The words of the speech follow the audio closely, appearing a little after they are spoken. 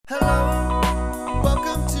Hello,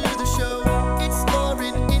 welcome to the show. It's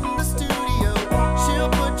Lauren in the studio. She'll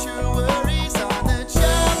put your worries on the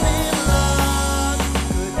chopping block.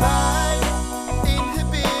 Goodbye,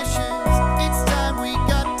 inhibitions. It's time we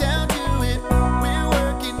got down to it. We're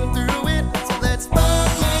working through it, so let's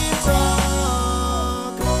fucking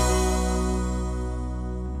talk.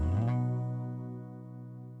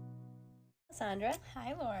 Alessandra.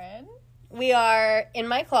 Hi, Lauren. We are in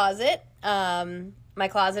my closet. My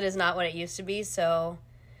closet is not what it used to be, so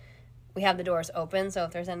we have the doors open, so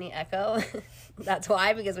if there's any echo, that's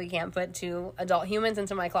why, because we can't put two adult humans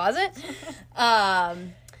into my closet.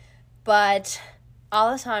 But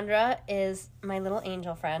Alessandra is my little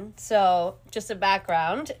angel friend. So, just a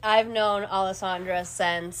background. I've known Alessandra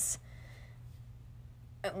since...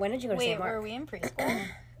 When did you go to St. Mark? Wait, were we in preschool?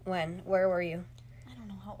 When? Where were you? I don't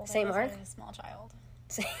know how old St. I was. Mark? I was a small child.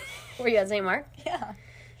 Were you at St. Mark? Yeah.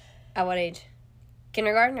 At what age?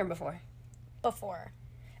 Kindergarten or before? Before.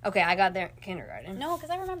 Okay, I got there in kindergarten. No, because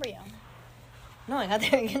I remember you. No, I got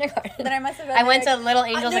there in kindergarten. Then I must have been I went to Little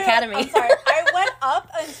Angels Academy. I'm sorry. I went up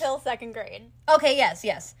until second grade. Okay, yes.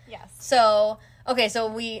 Yes. So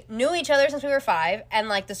we knew each other since we were 5, and,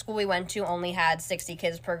 like, the school we went to only had 60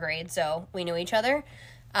 kids per grade, so we knew each other.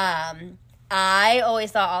 I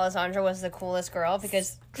always thought Alessandra was the coolest girl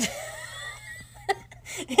because...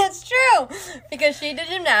 It's true, because she did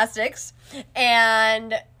gymnastics,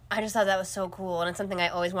 and I just thought that was so cool, and it's something I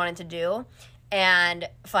always wanted to do. And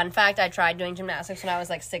fun fact, I tried doing gymnastics when I was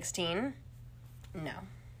like 16. No.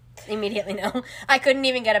 Immediately no. I couldn't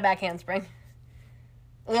even get a back handspring.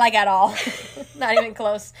 Like, at all. Not even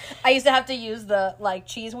close. I used to have to use the, like,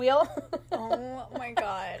 cheese wheel. Oh, my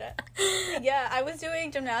God. Yeah, I was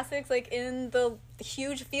doing gymnastics, like, in the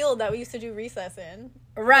huge field that we used to do recess in.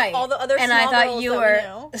 Right. All the other and small I thought girls you that were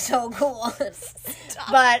we knew. so cool.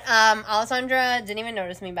 But Alessandra didn't even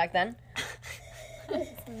notice me back then.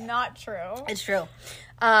 Not true. It's true.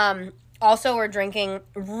 Also, we're drinking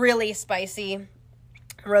really spicy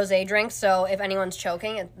rosé drinks, so if anyone's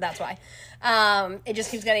choking, that's why. It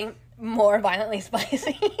just keeps getting more violently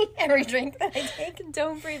spicy every drink that I take.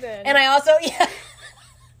 Don't breathe in. And I also, I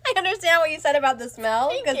understand what you said about the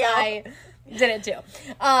smell, because you. I did it too.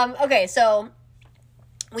 Okay, so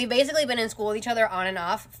we've basically been in school with each other on and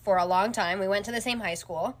off for a long time. We went to the same high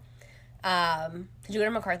school. Did you go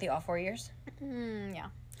to McCarthy all 4 years? Yeah.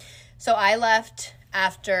 So I left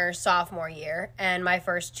after sophomore year, and my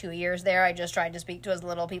first 2 years there, I just tried to speak to as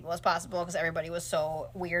little people as possible because everybody was so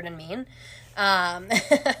weird and mean.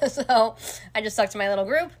 So I just stuck to my little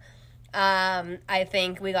group. I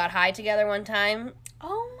think we got high together one time.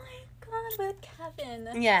 Oh my God, with Kevin.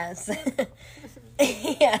 Yes.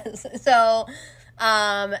 Yes. So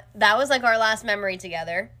that was like our last memory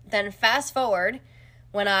together. Then fast forward,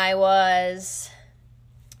 when I was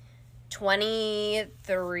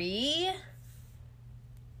 23,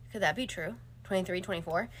 could that be true? 23,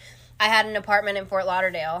 24. I had an apartment in Fort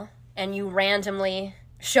Lauderdale, and you randomly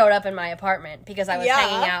showed up in my apartment because I was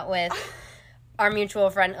hanging out with our mutual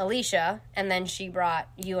friend Alicia, and then she brought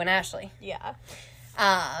you and Ashley. Yeah.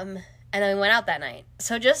 And then we went out that night.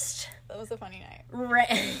 So just... That was a funny night.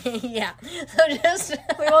 Yeah. So just...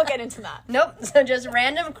 We won't get into that. Nope. So just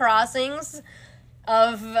random crossings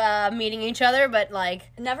of meeting each other, but,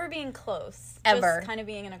 like... Never being close. Ever. Just kind of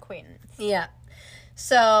being an acquaintance. Yeah.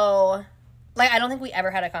 So, like, I don't think we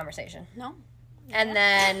ever had a conversation. No. And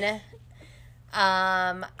then,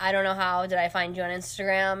 I don't know how, did I find you on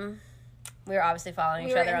Instagram? We were obviously following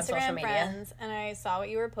each other on social Instagram media. friends, and I saw what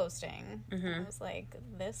you were posting. Mm-hmm. I was like,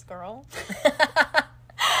 this girl,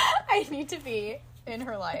 I need to be in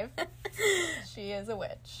her life. She is a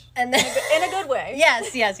witch. And then, in a good way.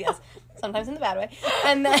 Yes. Sometimes in the bad way.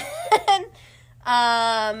 And then,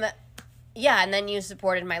 and then you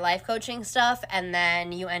supported my life coaching stuff, and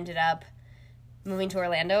then you ended up moving to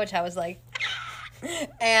Orlando, which I was like,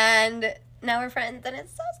 and now we're friends, and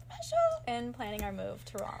it's so special. And planning our move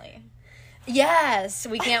to Raleigh. Yes,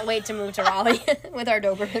 we can't wait to move to Raleigh with our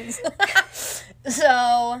Dobermans.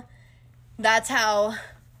 So that's how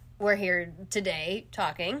we're here today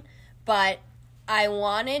talking. But I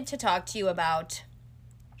wanted to talk to you about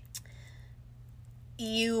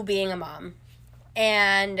you being a mom.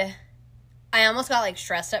 And I almost got, like,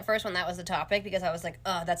 stressed at first when that was the topic, because I was like,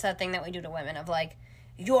 oh, that's that thing that we do to women of, like,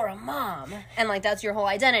 you're a mom. And, like, that's your whole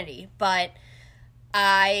identity. But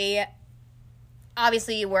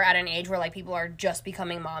obviously, we're at an age where, like, people are just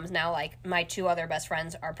becoming moms now. Like, my 2 other best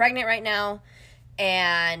friends are pregnant right now,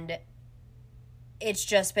 and it's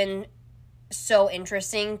just been so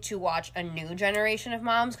interesting to watch a new generation of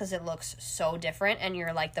moms because it looks so different, and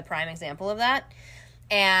you're, like, the prime example of that.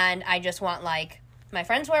 And I just want, like, my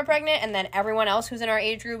friends who are pregnant, and then everyone else who's in our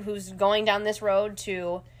age group who's going down this road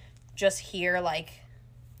to just hear, like,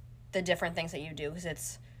 the different things that you do, because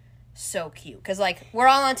it's so cute. Because, like, we're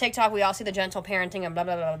all on TikTok, we all see the gentle parenting and blah,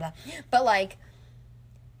 blah, blah, blah. But, like,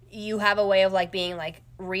 you have a way of, like, being, like,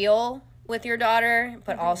 real with your daughter,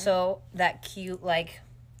 but also that cute, like,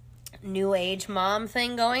 new age mom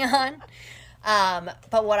thing going on.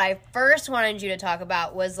 But what I first wanted you to talk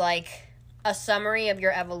about was, like, a summary of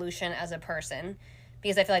your evolution as a person.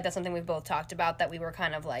 Because I feel like that's something we've both talked about, that we were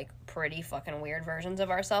kind of, like, pretty fucking weird versions of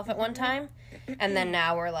ourselves at one time. And then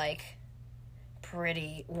now we're, like,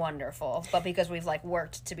 pretty wonderful. But because we've, like,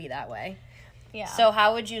 worked to be that way. Yeah. So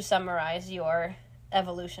how would you summarize your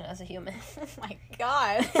evolution as a human? Oh my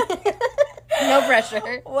God. No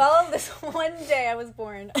pressure. Well, this one day I was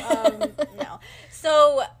born. No.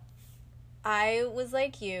 So I was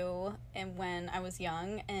like you, and when I was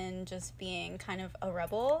young and just being kind of a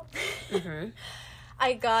rebel,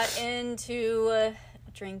 I got into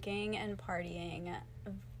drinking and partying,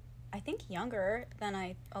 I think younger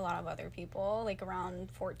than a lot of other people, like around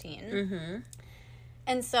 14.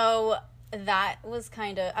 And so that was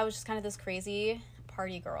I was just kind of this crazy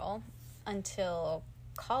party girl until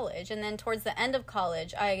college. And then towards the end of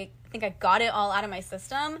college, I think I got it all out of my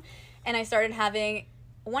system, and I started having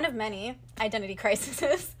one of many identity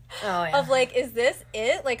crises. Oh, yeah. Of, like, is this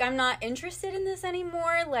it? Like, I'm not interested in this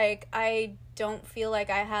anymore. Like, I don't feel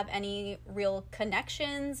like I have any real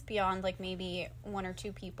connections beyond, like, maybe one or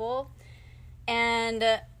two people.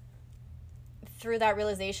 And through that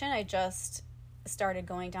realization, I just started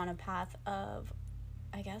going down a path of,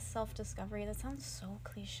 I guess, self-discovery. That sounds so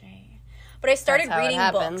cliche. But I started reading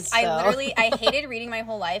books. So. I hated reading my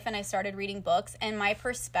whole life, and I started reading books, and my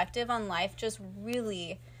perspective on life just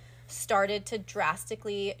really started to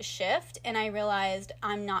drastically shift, and I realized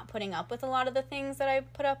I'm not putting up with a lot of the things that I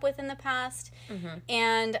put up with in the past,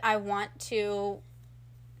 and I want to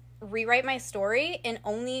rewrite my story and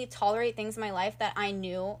only tolerate things in my life that I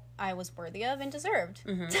knew I was worthy of and deserved.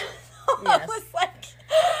 So I was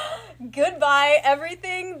like, goodbye,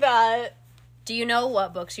 everything that... Do you know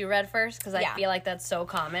what books you read first? Because I Yeah. feel like that's so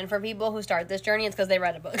common for people who start this journey. It's because they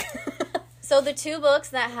read a book. So the two books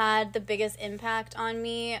that had the biggest impact on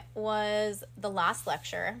me was The Last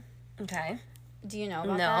Lecture. Okay. Do you know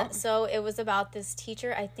about No. that? So it was about this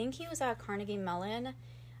teacher. I think he was at Carnegie Mellon.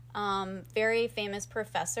 Very famous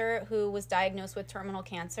professor who was diagnosed with terminal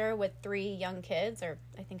cancer with 3 young kids, or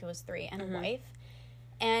I think it was 3, and a wife.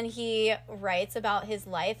 And he writes about his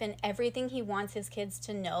life and everything he wants his kids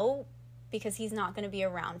to know, because he's not going to be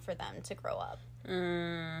around for them to grow up.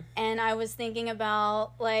 And I was thinking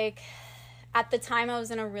about, like, at the time I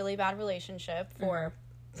was in a really bad relationship for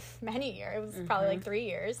many years. It was probably like 3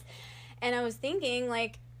 years. And I was thinking,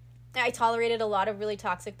 like, I tolerated a lot of really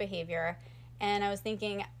toxic behavior. And I was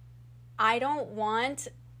thinking, I don't want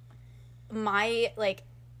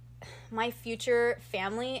my future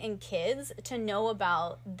family and kids to know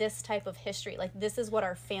about this type of history. Like, this is what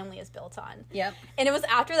our family is built on. Yep. And it was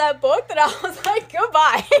after that book that I was like,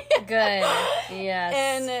 goodbye. Good. Yes.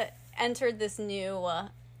 And entered this new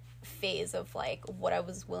phase of, like, what I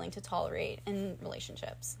was willing to tolerate in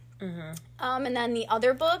relationships. And then the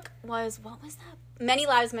other book was, what was that? Many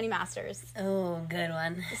Lives, Many Masters. Oh, good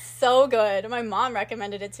one. So good. My mom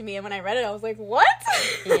recommended it to me, and when I read it, I was like, what?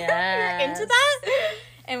 Yeah. You're into that?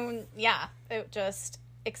 And yeah, it just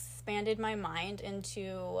expanded my mind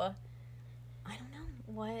into, I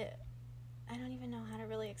don't even know how to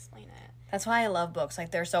really explain it. That's why I love books.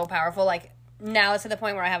 Like, they're so powerful. Like, now it's to the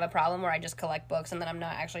point where I have a problem where I just collect books and then I'm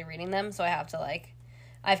not actually reading them. So I have to, like,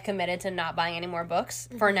 I've committed to not buying any more books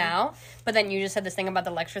for now. But then you just said this thing about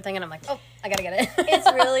the lecture thing, and I'm like, oh, I gotta get it.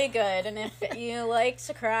 It's really good. And if you like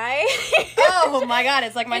to cry. Oh my God,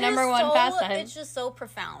 it's like my number one pastime. It's just so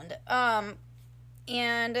profound.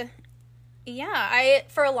 And yeah, I,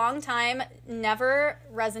 for a long time, never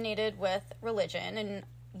resonated with religion. And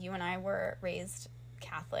you and I were raised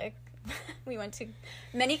Catholic. We went to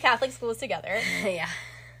many Catholic schools together. Yeah.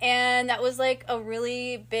 And that was, like, a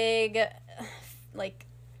really big, like,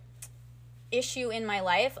 issue in my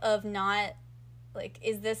life of not, like,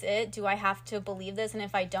 is this it? Do I have to believe this? And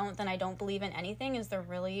if I don't, then I don't believe in anything. Is there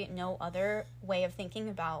really no other way of thinking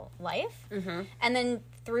about life? And then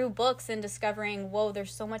through books and discovering, whoa,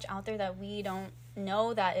 there's so much out there that we don't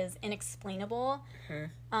know that is inexplainable.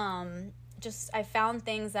 I found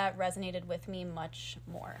things that resonated with me much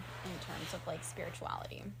more in terms of, like,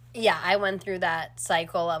 spirituality. Yeah, I went through that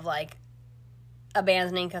cycle of, like,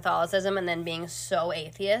 abandoning Catholicism and then being so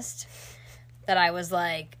atheist that I was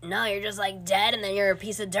like, no, you're just, like, dead and then you're a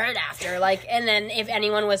piece of dirt after. Like, and then if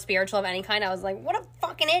anyone was spiritual of any kind, I was like, what a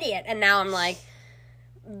fucking idiot. And now I'm like,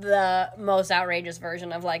 the most outrageous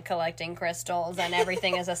version of like collecting crystals and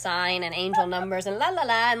everything is a sign and angel numbers and la la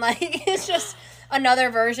la, and like it's just another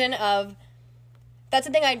version of. That's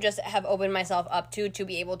the thing I just have opened myself up to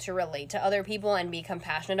be able to relate to other people and be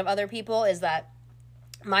compassionate of other people, is that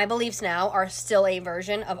my beliefs now are still a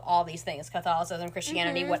version of all these things, Catholicism,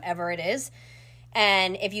 Christianity, whatever it is.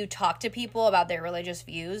 And if you talk to people about their religious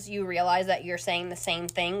views, you realize that you're saying the same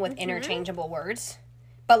thing with interchangeable words.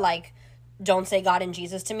 But like, don't say God and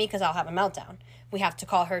Jesus to me because I'll have a meltdown. We have to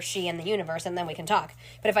call her she and the universe and then we can talk.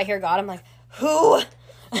 But if I hear God, I'm like, who?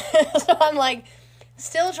 So I'm like,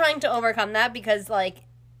 still trying to overcome that because, like,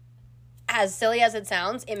 as silly as it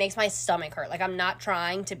sounds, it makes my stomach hurt. Like, I'm not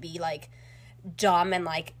trying to be, like, dumb and,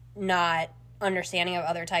 like, not understanding of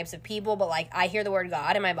other types of people, but, like, I hear the word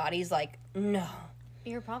God and my body's like, no.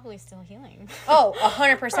 You're probably still healing. Oh,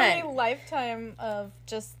 100%. Probably a lifetime of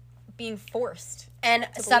just being forced. And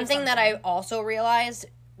something that I also realized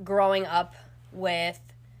growing up with,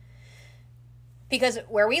 because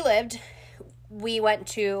where we lived, we went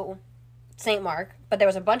to St. Mark, but there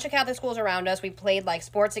was a bunch of Catholic schools around us. We played like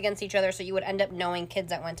sports against each other, so you would end up knowing kids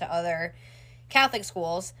that went to other Catholic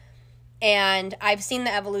schools. And I've seen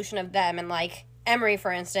the evolution of them. And like Emery,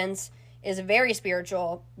 for instance, is very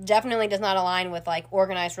spiritual, definitely does not align with like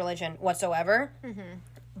organized religion whatsoever,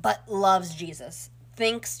 but loves Jesus,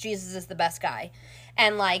 thinks Jesus is the best guy,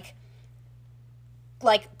 and like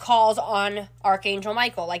calls on Archangel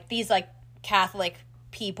Michael, like these like Catholic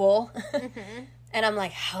people. And I'm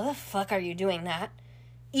like, how the fuck are you doing that?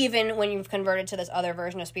 Even when you've converted to this other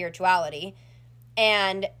version of spirituality.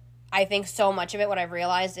 And I think so much of it, what I've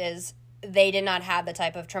realized is they did not have the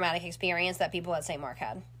type of traumatic experience that people at St. Mark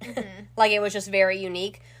had. Like, it was just very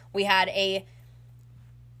unique. We had I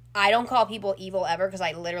don't call people evil ever because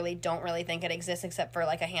I literally don't really think it exists except for,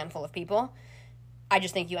 like, a handful of people. I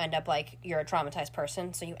just think you end up, like, you're a traumatized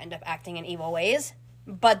person, so you end up acting in evil ways.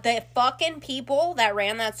 But the fucking people that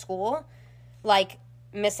ran that school, like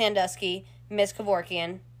Miss Sandusky, Miss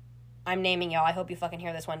Kevorkian, I'm naming y'all, I hope you fucking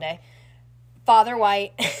hear this one day, Father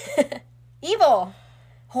White, evil,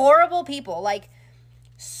 horrible people, like,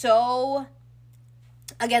 so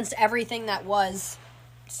against everything that was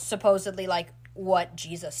supposedly, like, what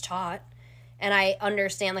Jesus taught. And I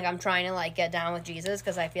understand, like, I'm trying to, like, get down with Jesus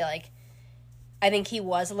because I feel like, I think he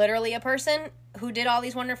was literally a person who did all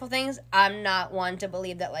these wonderful things. I'm not one to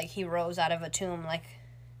believe that, like, he rose out of a tomb, like,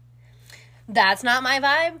 that's not my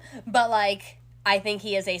vibe, but, like, I think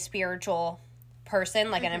he is a spiritual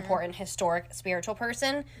person, like an important, historic, spiritual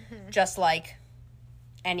person, just like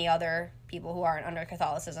any other people who aren't under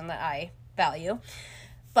Catholicism that I value.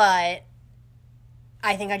 But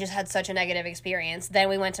I think I just had such a negative experience. Then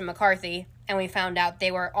we went to McCarthy, and we found out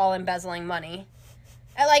they were all embezzling money.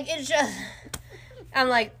 And, like, it's just, I'm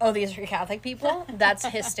like, oh, these are Catholic people? That's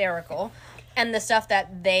hysterical. And the stuff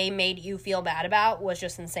that they made you feel bad about was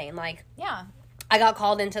just insane. Like, Yeah. I got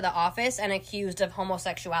called into the office and accused of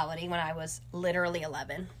homosexuality when I was literally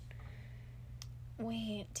 11.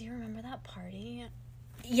 Wait, do you remember that party?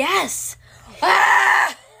 Yes!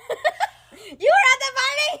 Ah! You were at that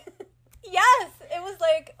party? Yes! It was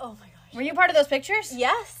like, oh my gosh. Were you part of those pictures?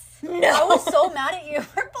 Yes. No. I was so mad at you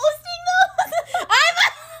for posting those.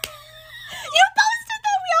 You posted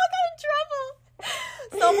them. We all got in trouble.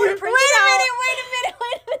 Someone printed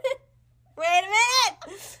Wait a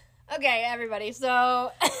minute! Okay, everybody,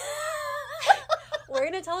 so... We're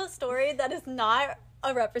going to tell a story that is not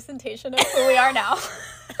a representation of who we are now.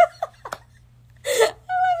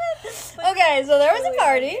 Okay, so there was a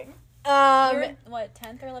party. You were, what,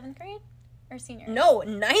 10th or 11th grade? Or senior? No,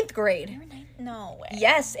 9th grade. You were 9th? No way.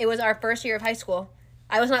 Yes, it was our first year of high school.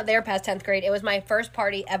 I was not there past 10th grade. It was my first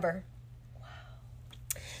party ever. Wow.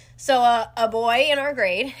 So a boy in our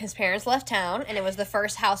grade, his parents left town, and it was the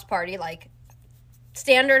first house party, like,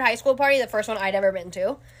 standard high school party, the first one I'd ever been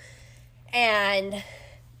to. And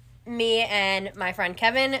me and my friend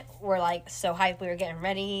Kevin were, like, so hyped. We were getting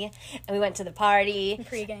ready, and we went to the party.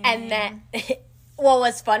 Pre-game. And then... Well,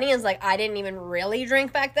 what's funny is, like, I didn't even really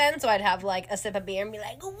drink back then, so I'd have, like, a sip of beer and be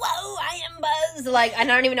like, whoa, I am buzzed. Like, I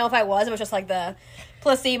don't even know if I was. It was just, like, the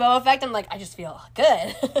placebo effect. I'm like, I just feel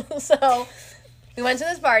good. So, we went to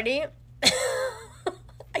this party.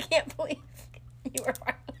 I can't believe you were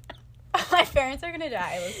part of that. My parents are going to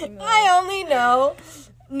die listening to this. I only know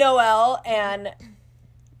Noelle and...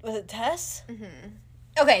 Was it Tess? Mm-hmm.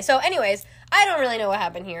 Okay, so anyways, I don't really know what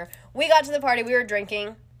happened here. We got to the party. We were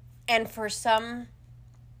drinking. And for some...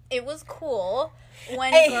 It was cool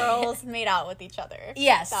when girls made out with each other.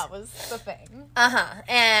 Yes. That was the thing. Uh-huh.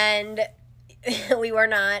 And we were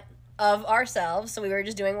not of ourselves, so we were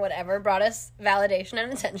just doing whatever brought us validation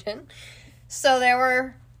and attention. So there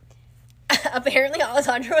were... Apparently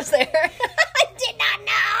Alessandra was there. I did not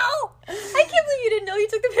know! I can't believe you didn't know you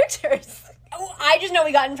took the pictures. I just know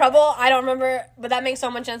we got in trouble. I don't remember, but that makes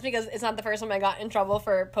so much sense because it's not the first time I got in trouble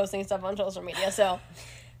for posting stuff on social media. So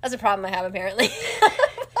that's a problem I have, apparently.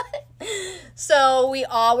 So we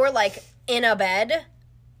all were, like, in a bed,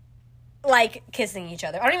 like, kissing each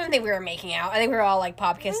other. I don't even think we were making out. I think we were all, like,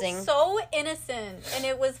 pop kissing. It was so innocent, and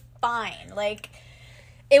it was fine. Like,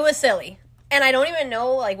 it was silly. And I don't even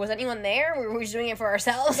know, like, was anyone there? Were we just doing it for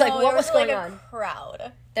ourselves? no, Like, what was going like on? A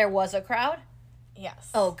crowd. There was a crowd? Yes.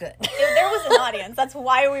 Oh, good. There was an audience. That's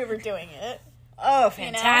why we were doing it. Oh,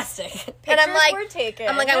 fantastic. Pictures And I'm like, were taken.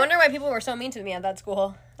 I wonder why people were so mean to me at that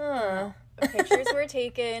school. Huh. Pictures were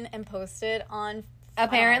taken and posted on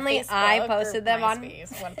Apparently, Facebook I posted or them on...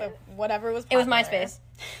 MySpace, whatever was It was popular. MySpace.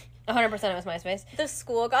 100% it was MySpace. The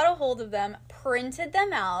school got a hold of them, printed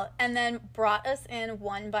them out, and then brought us in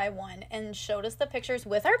one by one and showed us the pictures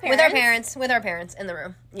with our parents. With our parents in the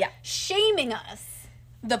room. Yeah. Shaming us.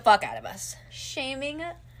 The fuck out of us. Shaming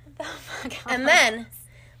the fuck out And of then, us.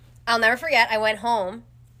 I'll never forget, I went home.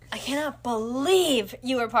 I cannot believe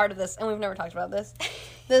you were part of this, and we've never talked about this.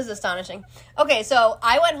 This is astonishing. Okay, so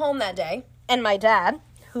I went home that day, and my dad,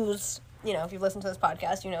 who's, you know, if you've listened to this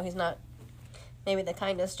podcast, you know he's not maybe the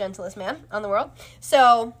kindest, gentlest man on the world.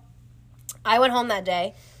 So, I went home that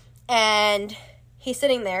day, and he's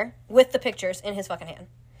sitting there with the pictures in his fucking hand.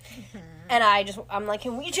 Mm-hmm. And I'm like,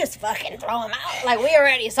 can we just fucking throw him out? Like, we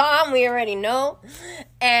already saw him, we already know.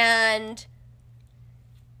 And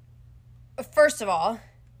first of all,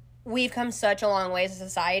 we've come such a long way as a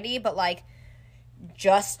society, but, like,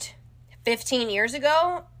 just 15 years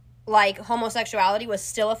ago, like, homosexuality was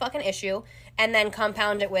still a fucking issue, and then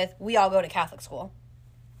compound it with, we all go to Catholic school.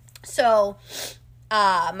 So,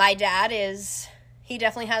 my dad he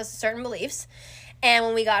definitely has certain beliefs, and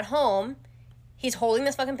when we got home, he's holding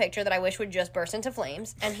this fucking picture that I wish would just burst into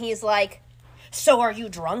flames, and he's like, so are you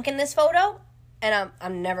drunk in this photo? And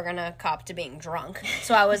I'm never gonna cop to being drunk.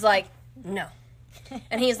 So I was like, no.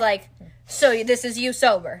 And he's like, so this is you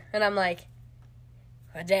sober? And I'm like,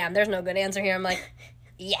 oh, damn, there's no good answer here. I'm like,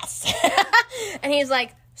 yes. And he's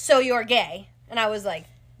like, so you're gay? And I was like,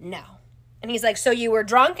 no. And he's like, so you were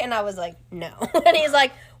drunk? And I was like, no. And he's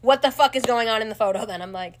like, what the fuck is going on in the photo then?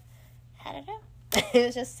 I'm like, I don't know. It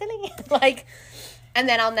was just silly. Like, and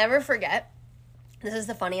then I'll never forget, this is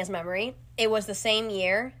the funniest memory. It was the same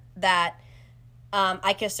year that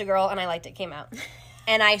I Kissed a Girl and I Liked It came out.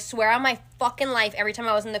 And I swear on my fucking life, every time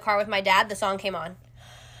I was in the car with my dad, the song came on.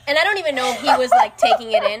 And I don't even know if he was, like,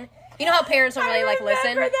 taking it in. You know how parents don't really, like, listen?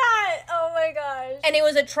 I remember that. Oh, my gosh. And it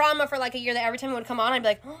was a trauma for, like, a year that every time it would come on, I'd be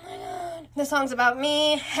like, oh, my God, this song's about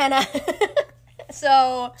me. And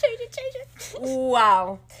so... Change it.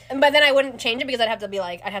 Wow. But then I wouldn't change it because I'd have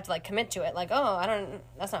to commit to it. Like, oh,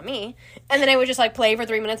 that's not me. And then I would just, like, play for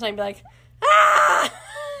 3 minutes and I'd be like, ah!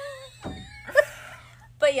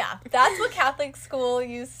 But yeah, that's what Catholic school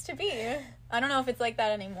used to be. I don't know if it's like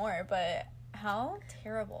that anymore, but how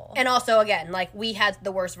terrible. And also, again, like, we had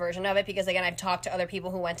the worst version of it because, again, I've talked to other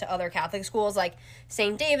people who went to other Catholic schools, like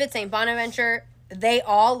St. David, St. Bonaventure. They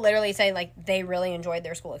all literally say, like, they really enjoyed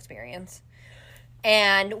their school experience.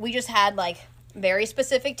 And we just had, like, very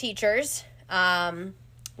specific teachers.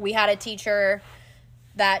 We had a teacher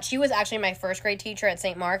that she was actually my first grade teacher at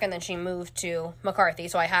St. Mark, and then she moved to McCarthy.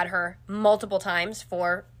 So I had her multiple times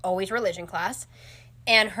for always religion class.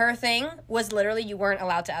 And her thing was literally you weren't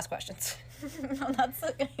allowed to ask questions. But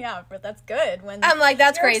that's good. When I'm like,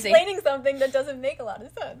 that's you're crazy. Explaining something that doesn't make a lot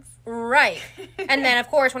of sense. Right. And then, of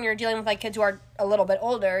course, when you're dealing with, like, kids who are a little bit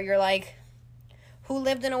older, you're like, who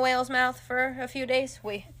lived in a whale's mouth for a few days?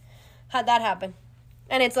 How'd that happen?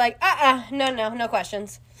 And it's like, no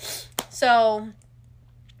questions. So...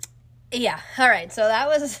 yeah, all right, so that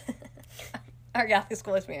was our Catholic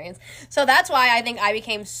school experience. So that's why I think I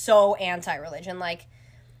became so anti-religion. Like,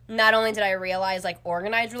 not only did I realize, like,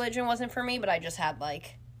 organized religion wasn't for me, but I just had,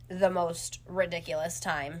 like, the most ridiculous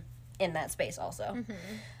time in that space also.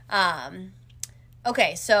 Mm-hmm.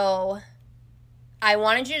 Okay, so I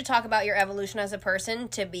wanted you to talk about your evolution as a person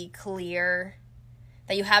to be clear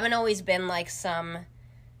that you haven't always been, like, some...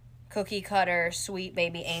 cookie cutter sweet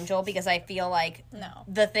baby angel, because I feel like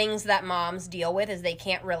the things that moms deal with is they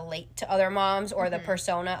can't relate to other moms or the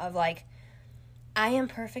persona of, like, I am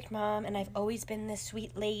perfect mom and I've always been this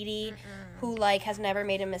sweet lady who, like, has never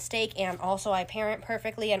made a mistake, and also I parent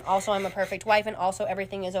perfectly, and also I'm a perfect wife, and also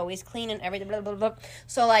everything is always clean and everything blah blah blah.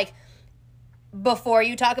 So, like, before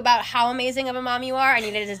you talk about how amazing of a mom you are, I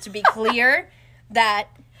needed it to be clear that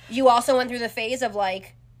you also went through the phase of,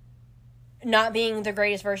 like, not being the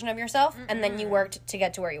greatest version of yourself, and then you worked to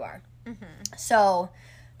get to where you are. So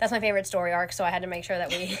that's my favorite story arc, so I had to make sure that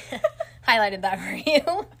we highlighted that for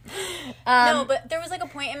you. No, but there was like a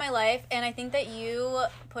point in my life, and I think that you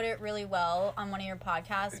put it really well on one of your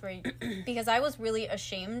podcasts, where because I was really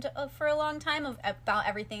ashamed of for a long time about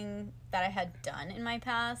everything that I had done in my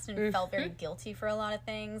past, and felt very guilty for a lot of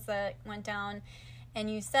things that went down. And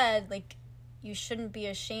you said, like, you shouldn't be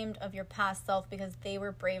ashamed of your past self because they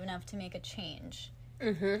were brave enough to make a change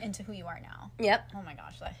into who you are now. Yep. Oh my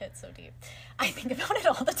gosh, that hit so deep. I think about it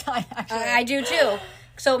all the time, actually. I do too.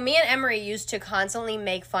 So me and Emery used to constantly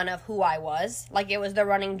make fun of who I was. Like, it was the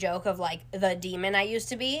running joke of, like, the demon I used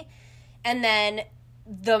to be. And then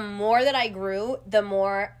the more that I grew, the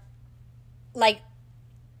more, like,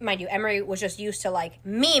 mind you, Emery was just used to, like,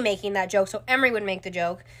 me making that joke, so Emery would make the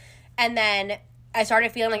joke. And then I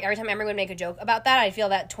started feeling like every time Emery would make a joke about that, I'd feel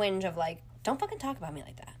that twinge of, like, don't fucking talk about me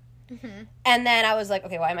like that. And then I was like,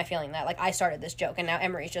 okay, why am I feeling that? Like, I started this joke, and now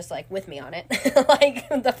Emery's just, like, with me on it. Like,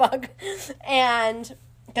 what the fuck? And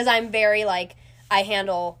because I'm very, like, I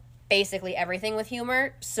handle basically everything with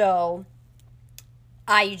humor, so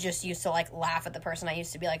I just used to, like, laugh at the person I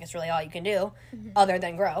used to be like, it's really all you can do, other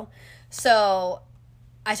than grow. So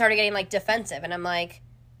I started getting, like, defensive, and I'm like,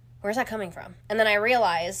 where's that coming from? And then I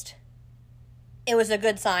realized it was a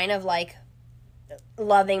good sign of, like,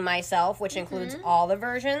 loving myself, which includes all the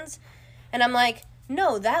versions. And I'm like,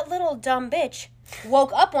 no, that little dumb bitch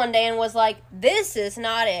woke up one day and was like, this is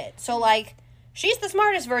not it. So, like, she's the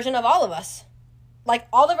smartest version of all of us. Like,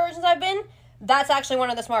 all the versions I've been, that's actually one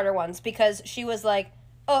of the smarter ones, because she was like,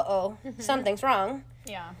 uh-oh, something's wrong.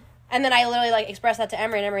 Yeah. And then I literally, like, expressed that to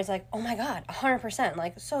Emery, and Emery's like, oh my god, 100%,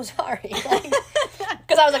 like, so sorry. Like,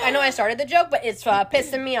 because I was like, I know I started the joke, but it's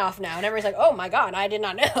pissing me off now. And Emery's like, oh my god, I did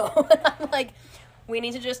not know. And I'm like, we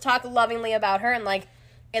need to just talk lovingly about her, and, like,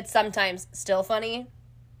 it's sometimes still funny,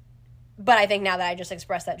 but I think now that I just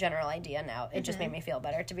expressed that general idea now, it just made me feel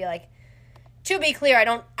better to be like, to be clear, I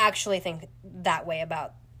don't actually think that way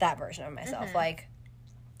about that version of myself. Like,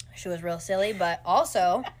 she was real silly, but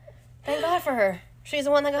also, thank God for her. She's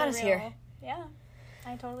the one that got us here. Yeah,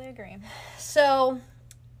 I totally agree. So,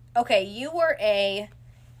 okay, you were a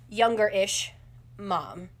younger-ish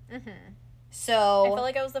mom. So I feel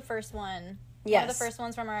like I was the first one. Yes. One of the first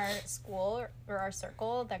ones from our school or our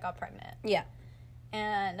circle that got pregnant. Yeah.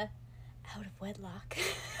 And out of wedlock.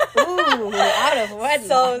 Ooh, out of wedlock.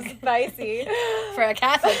 So spicy. For a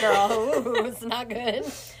Catholic girl, ooh, it's not good.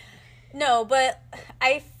 No, but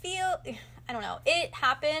I feel, I don't know, it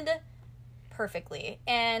happened perfectly.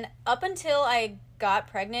 And up until I got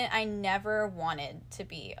pregnant, I never wanted to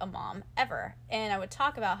be a mom, ever. And I would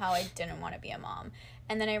talk about how I didn't want to be a mom.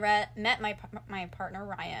 And then I met my partner,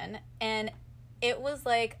 Ryan, and it was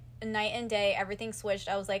like night and day. Everything switched.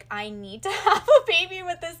 I was like, I need to have a baby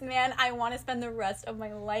with this man. I want to spend the rest of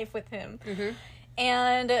my life with him.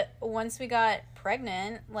 And once we got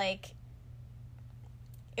pregnant, like,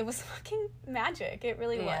 it was fucking magic. It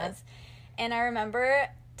really was. And I remember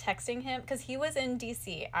texting him, because he was in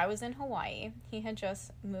DC. I was in Hawaii. He had just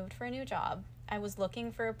moved for a new job. I was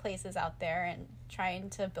looking for places out there and trying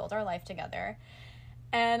to build our life together.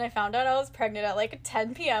 And I found out I was pregnant at like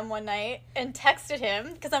 10 p.m. one night and texted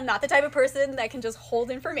him, because I'm not the type of person that can just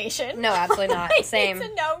hold information. No, absolutely not. Same. I need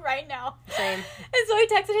to know right now. Same. And so I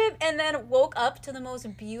texted him and then woke up to the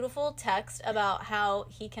most beautiful text about how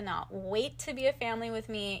he cannot wait to be a family with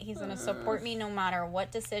me. He's going to support me no matter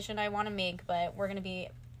what decision I want to make, but we're going to be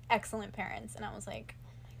excellent parents. And I was like,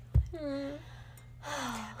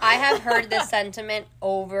 I have heard this sentiment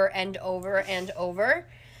over and over and over,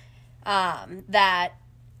 that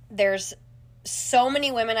there's so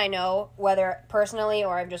many women I know, whether personally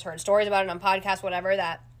or I've just heard stories about it on podcasts, whatever,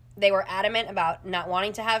 that they were adamant about not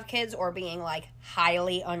wanting to have kids or being, like,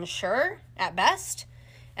 highly unsure at best.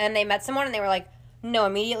 And they met someone and they were like, no,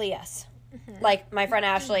 immediately yes. Like, my friend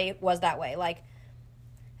Ashley was that way. Like,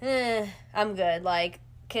 I'm good. Like,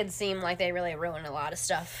 kids seem like they really ruin a lot of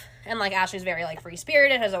stuff. And, like, Ashley's very, like,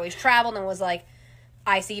 free-spirited, has always traveled, and was like,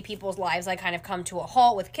 I see people's lives, like, kind of come to a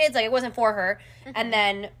halt with kids. Like, it wasn't for her. And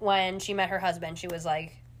then when she met her husband, she was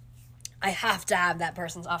like, I have to have that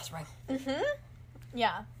person's offspring.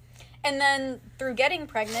 Yeah. And then through getting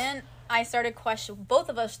pregnant, both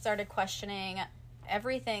of us started questioning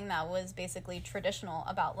everything that was basically traditional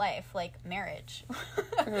about life, like marriage.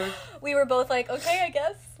 We were both like, okay, I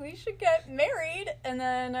guess we should get married. And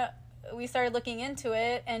then we started looking into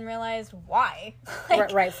it and realized why.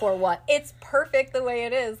 Like, right, for what? It's perfect the way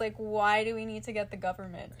it is. Like, why do we need to get the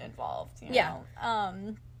government involved? You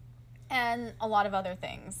know? And a lot of other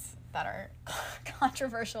things that are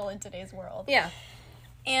controversial in today's world. Yeah.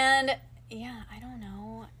 And, yeah, I don't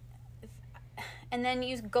know. and then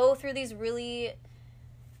you go through these really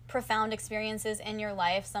profound experiences in your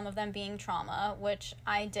life, some of them being trauma, which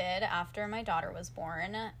I did after my daughter was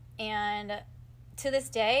born. And to this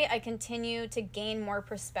day, I continue to gain more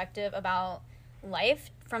perspective about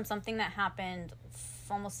life from something that happened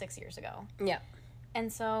almost 6 years ago. Yeah.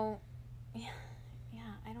 And so, yeah,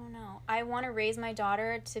 I don't know. I want to raise my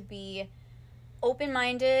daughter to be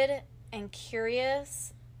open-minded and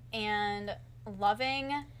curious and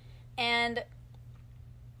loving, and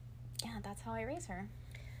yeah, that's how I raise her.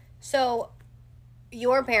 So,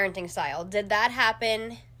 your parenting style, did that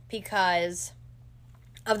happen because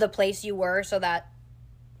of the place you were, so that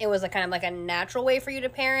it was a kind of like a natural way for you to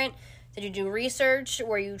parent? Did you do research?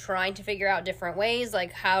 Were you trying to figure out different ways?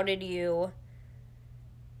 Like, how did you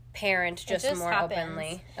parent just more happens.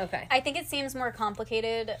 Openly? Okay. I think it seems more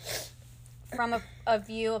complicated from a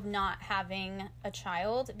view of not having a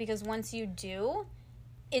child, because once you do,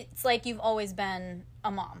 it's like you've always been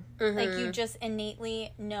a mom. Mm-hmm. Like, you just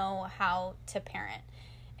innately know how to parent.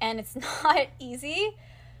 And it's not easy,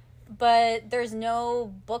 but there's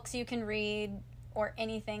no books you can read or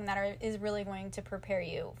anything that is really going to prepare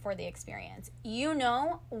you for the experience. You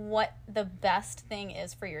know what the best thing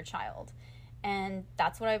is for your child. And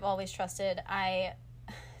that's what I've always trusted.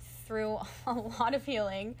 Through a lot of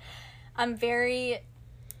healing, I'm very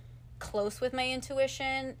close with my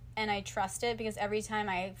intuition, and I trust it, because every time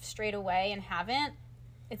I've strayed away and haven't,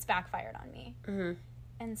 it's backfired on me. Mm-hmm.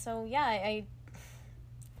 And so, yeah,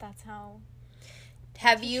 that's how.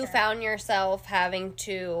 Have you found yourself having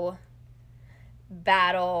to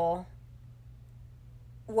battle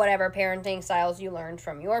whatever parenting styles you learned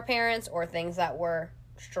from your parents, or things that were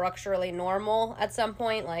structurally normal at some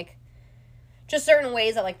point? Like, just certain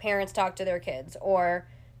ways that, like, parents talk to their kids, or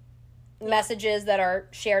messages that are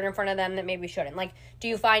shared in front of them that maybe shouldn't. Like, do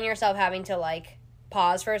you find yourself having to, like,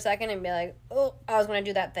 pause for a second and be like, oh, I was going to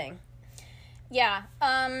do that thing? Yeah.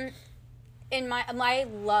 I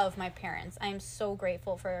love my parents. I'm so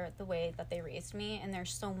grateful for the way that they raised me, and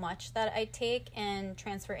there's so much that I take and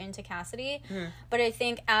transfer into Cassidy. Mm-hmm. But I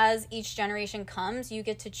think as each generation comes, you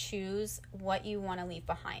get to choose what you want to leave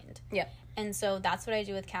behind. Yeah. And so that's what I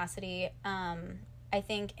do with Cassidy. I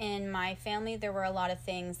think in my family, there were a lot of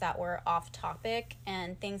things that were off topic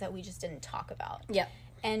and things that we just didn't talk about. Yeah.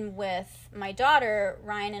 And with my daughter,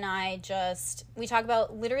 Ryan and I we talk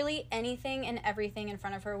about literally anything and everything in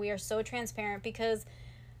front of her. We are so transparent, because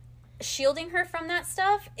shielding her from that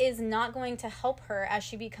stuff is not going to help her as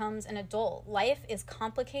she becomes an adult. Life is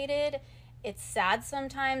complicated. It's sad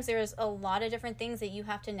sometimes. There's a lot of different things that you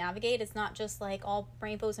have to navigate. It's not just like all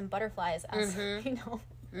rainbows and butterflies, as, mm-hmm.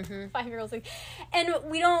 5-year-olds. And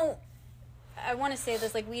I want to say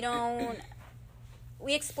this, like,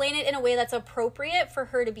 we explain it in a way that's appropriate for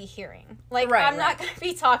her to be hearing. Like, right, I'm not going to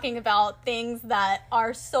be talking about things that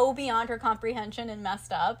are so beyond her comprehension and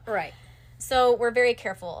messed up. Right. So we're very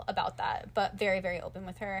careful about that, but very, very open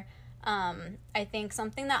with her. I think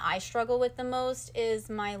something that I struggle with the most is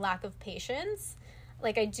my lack of patience.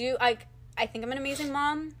 Like, I think I'm an amazing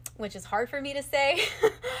mom, which is hard for me to say.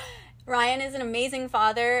 Ryan is an amazing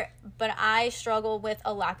father, but I struggle with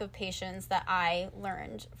a lack of patience that I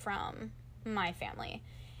learned from my family.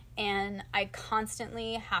 And I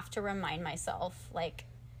constantly have to remind myself, like,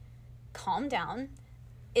 calm down.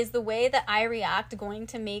 Is the way that I react going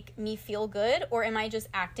to make me feel good, or am I just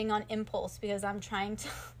acting on impulse because I'm trying to,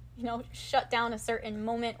 shut down a certain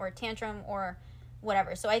moment or tantrum or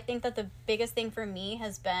whatever? So I think that the biggest thing for me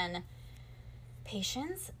has been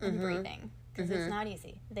patience and breathing, because it's not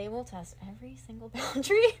easy. They will test every single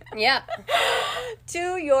boundary. Yeah.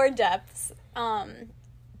 To your depths.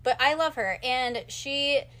 But I love her, and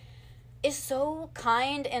she is so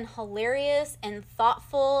kind and hilarious and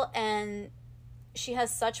thoughtful, and she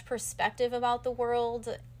has such perspective about the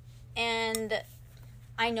world, and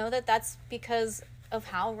I know that that's because of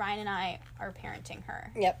how Ryan and I are parenting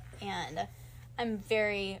her. Yep. And I'm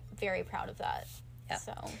very, very proud of that. Yep.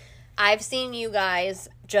 So I've seen you guys,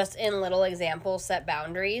 just in little examples, set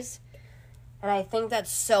boundaries, and I think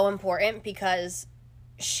that's so important, because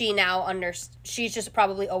she now she's just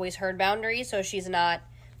probably always heard boundaries, so she's not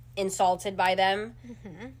insulted by them.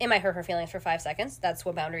 Mm-hmm. It might hurt her feelings for 5 seconds. That's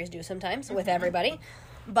what boundaries do sometimes with everybody.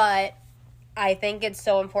 But I think it's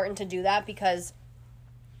so important to do that, because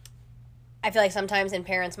I feel like sometimes in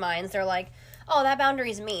parents' minds, they're like, oh, that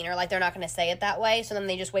boundary's mean, or like they're not going to say it that way, so then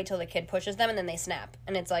they just wait till the kid pushes them and then they snap.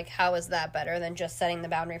 And it's like, how is that better than just setting the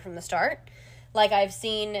boundary from the start? Like, I've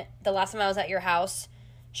seen the last time I was at your house,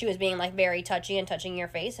 she was being, like, very touchy and touching your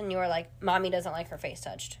face, and you were like, Mommy doesn't like her face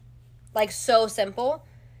touched. Like, so simple.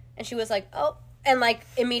 And she was like, oh, and, like,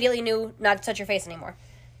 immediately knew not to touch your face anymore.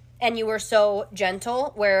 and you were so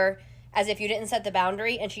gentle, where as if you didn't set the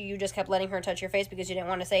boundary and you just kept letting her touch your face because you didn't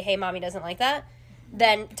want to say, hey, mommy doesn't like that,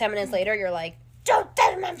 then 10 minutes later you're like, don't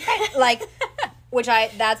touch my face, like,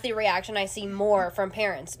 that's the reaction I see more from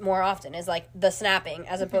parents more often, is like the snapping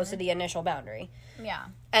as opposed to the initial boundary. Yeah.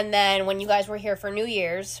 And then when you guys were here for New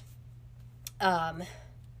Year's,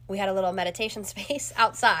 we had a little meditation space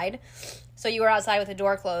outside. So you were outside with the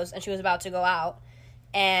door closed, and she was about to go out.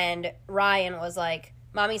 And Ryan was like,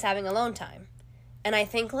 mommy's having alone time. And I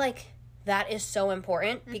think, like, that is so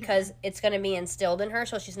important because it's going to be instilled in her,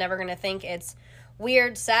 so she's never going to think it's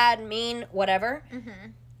weird, sad, mean, whatever.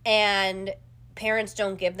 And parents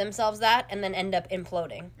don't give themselves that and then end up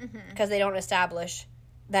imploding because they don't establish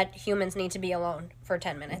that humans need to be alone for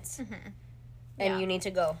 10 minutes. And you need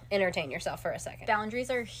to go entertain yourself for a second. Boundaries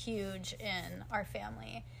are huge in our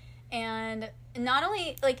family. And not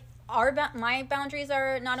only, like, my boundaries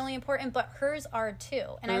are not only important, but hers are too.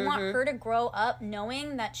 And I want her to grow up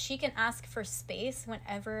knowing that she can ask for space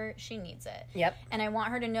whenever she needs it. Yep. And I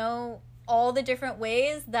want her to know all the different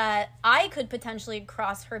ways that I could potentially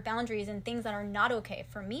cross her boundaries and things that are not okay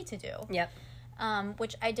for me to do. Yep.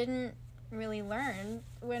 Which I didn't really learn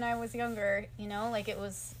when I was younger, you know, like it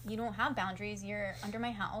was, you don't have boundaries, you're under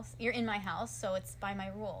my house, you're in my house, so it's by my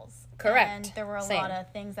rules. Correct. And there were a Same. lot of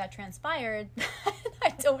things that transpired that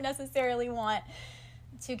I don't necessarily want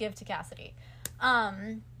to give to Cassidy.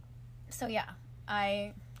 So yeah,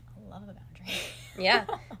 I love a boundary. Yeah.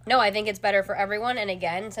 No, I think it's better for everyone. And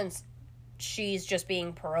again, since she's just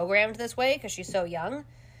being programmed this way because she's so young,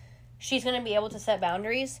 she's going to be able to set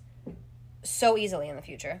boundaries so easily in the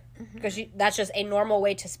future because that's just a normal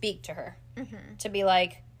way to speak to her, to be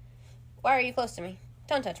like, why are you close to me?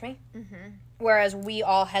 Don't touch me. Whereas we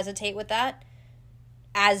all hesitate with that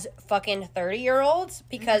as fucking 30-year-olds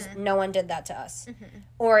because no one did that to us.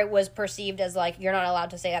 Or it was perceived as like, you're not allowed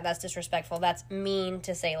to say that, that's disrespectful, that's mean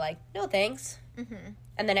to say, like, no thanks.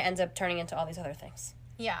 And then it ends up turning into all these other things.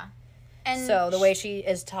 Yeah. And so the way she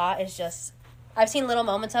is taught is just, I've seen little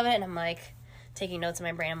moments of it and I'm like, taking notes in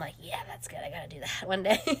my brain, I'm like, yeah, that's good, I gotta do that one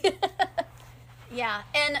day. Yeah,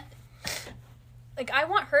 and like I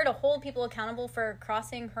want her to hold people accountable for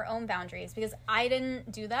crossing her own boundaries because I didn't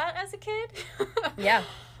do that as a kid. Yeah.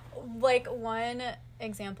 Like one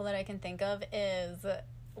example that I can think of is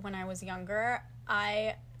when I was younger,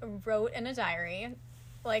 I wrote in a diary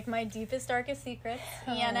like my deepest, darkest secrets,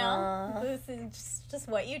 you know? This is just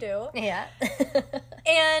what you do. Yeah.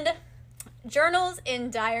 And journals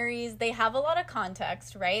and diaries, they have a lot of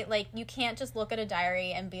context, right? Like, you can't just look at a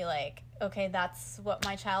diary and be like, okay, that's what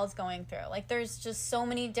my child's going through. Like, there's just so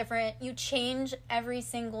many different, you change every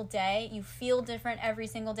single day. You feel different every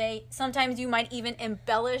single day. Sometimes you might even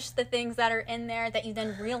embellish the things that are in there that you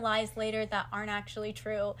then realize later that aren't actually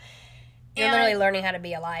true. You're literally learning how to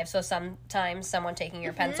be alive, so sometimes someone taking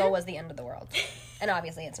your pencil was the end of the world. And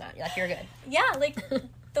obviously it's not. Like, you're good. Yeah, like,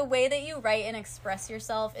 the way that you write and express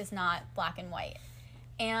yourself is not black and white.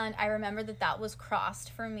 And I remember that was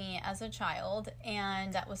crossed for me as a child,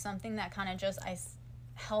 and that was something that kind of just I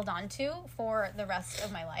held on to for the rest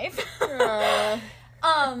of my life.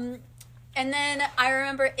 And then I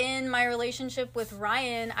remember in my relationship with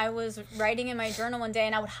Ryan, I was writing in my journal one day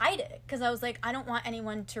and I would hide it because I was like, I don't want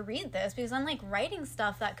anyone to read this because I'm like writing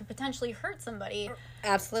stuff that could potentially hurt somebody.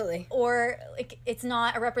 Absolutely. Or like it's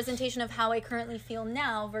not a representation of how I currently feel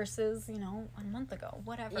now versus, you know, a month ago,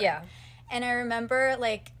 whatever. Yeah. And I remember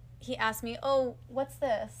like he asked me, oh, what's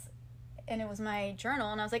this? And it was my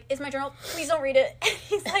journal. And I was like, it's my journal. Please don't read it. And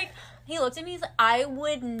he's like, he looked at me. He's like, I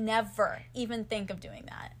would never even think of doing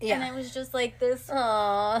that. Yeah. And it was just like this.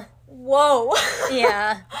 Aww. Whoa.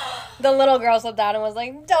 Yeah. The little girl slipped out and was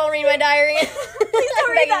like, don't read my diary. Please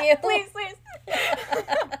don't read that. You. Please.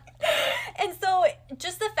 And so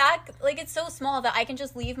just the fact, like, it's so small that I can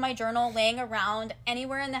just leave my journal laying around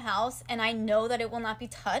anywhere in the house and I know that it will not be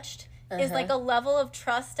touched. Is like a level of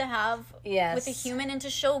trust to have with a human and to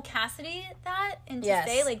show Cassidy that and to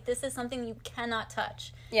say, like, this is something you cannot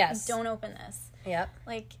touch. Yes. Don't open this. Yep.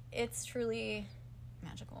 Like, it's truly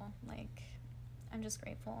magical. Like, I'm just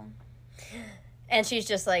grateful. And she's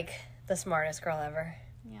just, like, the smartest girl ever.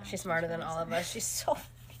 Yeah, she's smarter than all of us. She's so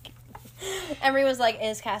Emery was like,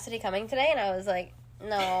 is Cassidy coming today? And I was like,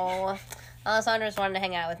 no. Alessandra just wanted to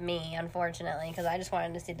hang out with me, unfortunately, because I just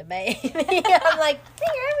wanted to see the baby. I'm like, see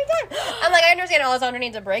her every time. I'm like, I understand Alessandra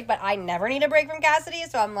needs a break, but I never need a break from Cassidy,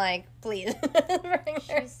 so I'm like, please. Bring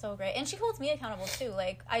her. She's so great. And she holds me accountable, too.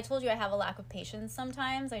 Like, I told you I have a lack of patience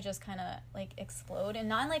sometimes. I just kind of, like, explode. And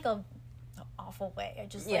not in, like, a awful way. I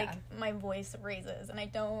just, like, my voice raises, and I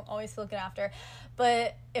don't always feel good after.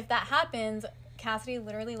 But if that happens, Cassidy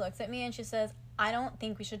literally looks at me, and she says, I don't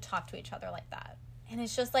think we should talk to each other like that. And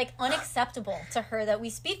it's just, like, unacceptable to her that we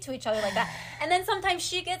speak to each other like that. And then sometimes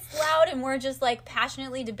she gets loud and we're just, like,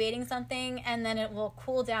 passionately debating something, and then it will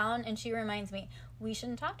cool down, and she reminds me, we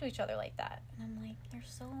shouldn't talk to each other like that. And I'm like, you're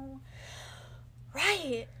so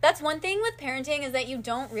right. That's one thing with parenting, is that you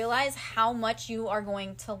don't realize how much you are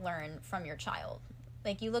going to learn from your child.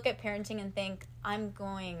 Like, you look at parenting and think,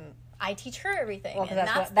 I teach her everything. Well, and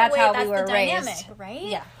that's how we were the dynamic, raised. right?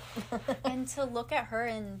 Yeah. And to look at her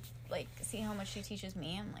and, like, see how much she teaches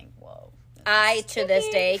me, I'm like, whoa. I, to this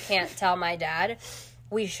day, can't tell my dad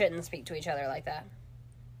we shouldn't speak to each other like that.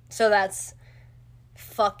 So that's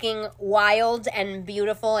fucking wild and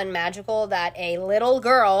beautiful and magical that a little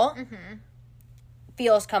girl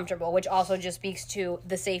feels comfortable, which also just speaks to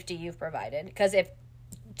the safety you've provided. Because if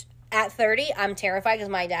at 30, I'm terrified because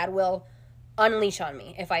my dad will unleash on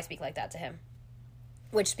me if I speak like that to him.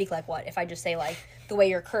 Which, speak like what? If I just say, like, the way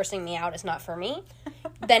you're cursing me out is not for me,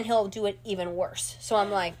 then he'll do it even worse. So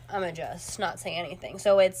I'm like, I'm going to just not say anything.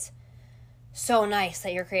 So it's so nice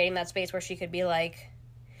that you're creating that space where she could be like,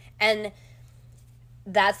 and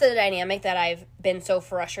that's the dynamic that I've been so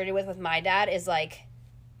frustrated with my dad is, like,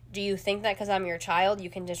 do you think that because I'm your child you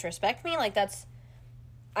can disrespect me? Like,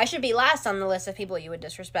 I should be last on the list of people you would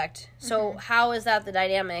disrespect. So how is that the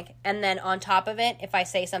dynamic? And then on top of it, if I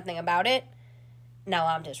say something about it, now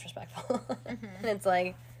I'm disrespectful. And it's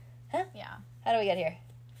like, huh? Yeah. How do we get here?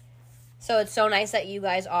 So it's so nice that you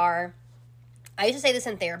guys are... I used to say this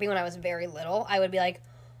in therapy when I was very little. I would be like,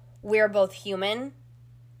 we're both human.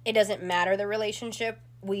 It doesn't matter the relationship.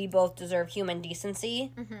 We both deserve human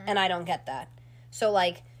decency. And I don't get that. So,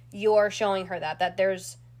 like, you're showing her that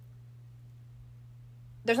there's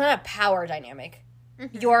not a power dynamic.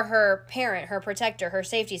 You're her parent, her protector, her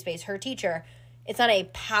safety space, her teacher. It's not a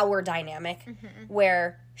power dynamic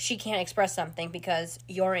where she can't express something because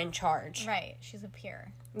you're in charge. Right. She's a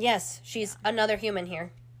peer. Yes, she's another human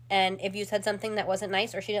here. And if you said something that wasn't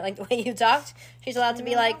nice or she didn't like the way you talked, she's allowed to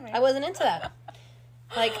be like, I wasn't into that.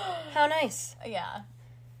 Like, how nice. Yeah.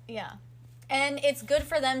 Yeah. And it's good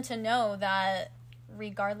for them to know that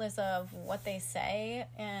regardless of what they say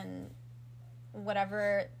and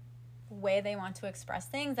whatever way they want to express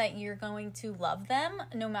things, that you're going to love them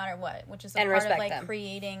no matter what, which is a part of, like,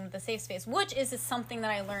 creating the safe space, which is something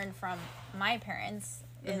that I learned from my parents,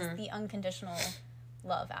 is the unconditional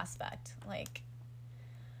love aspect. Like,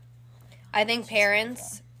 I think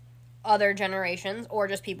parents, other generations, or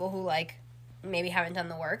just people who, like, maybe haven't done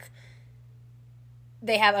the work,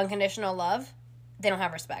 they have unconditional love, they don't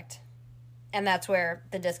have respect. And that's where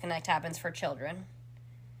the disconnect happens for children.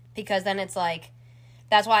 Because then it's like,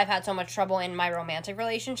 that's why I've had so much trouble in my romantic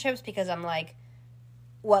relationships, because I'm like,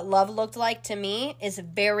 what love looked like to me is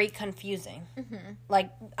very confusing.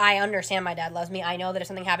 Like, I understand my dad loves me. I know that if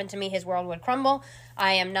something happened to me, his world would crumble.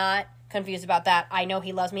 I am not confused about that. I know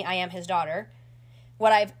he loves me. I am his daughter.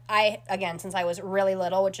 What again, since I was really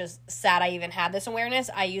little, which is sad I even had this awareness,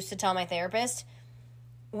 I used to tell my therapist,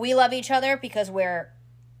 we love each other because we're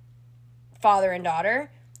father and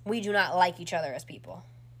daughter. We do not like each other as people.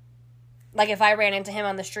 Like, if I ran into him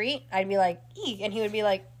on the street, I'd be like, eek, and he would be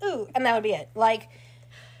like, ooh, and that would be it. Like,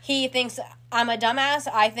 he thinks I'm a dumbass.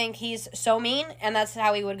 I think he's so mean, and that's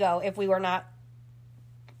how he would go if we were not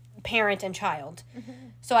parent and child.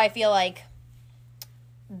 So I feel like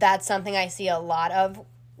that's something I see a lot of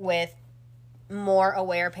with more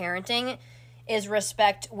aware parenting, is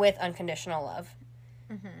respect with unconditional love.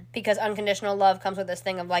 Because unconditional love comes with this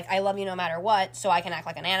thing of, like, I love you no matter what, so I can act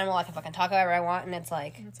like an animal, I can fucking talk however I want, and it's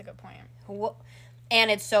like... That's a good point.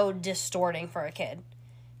 And it's so distorting for a kid.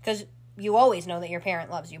 Because you always know that your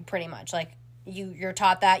parent loves you, pretty much. Like, you're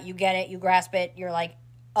taught that, you get it, you grasp it, you're, like,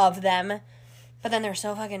 of them. But then they're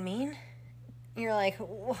so fucking mean. You're like,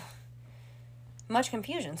 whoa. Much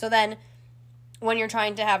confusion. So then, when you're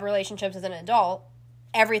trying to have relationships as an adult,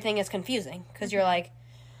 everything is confusing. Because you're like...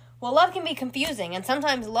 Well, love can be confusing, and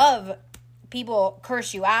sometimes love, people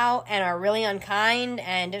curse you out and are really unkind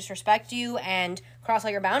and disrespect you and cross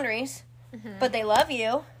all your boundaries, but they love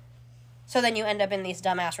you. So then you end up in these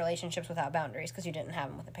dumbass relationships without boundaries because you didn't have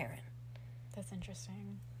them with a parent. That's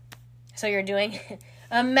interesting. So you're doing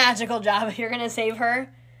a magical job if you're going to save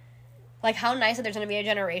her. Like, how nice that there's going to be a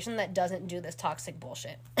generation that doesn't do this toxic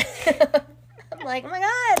bullshit. I'm like, oh my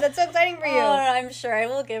god, that's so exciting for you. Oh, I'm sure I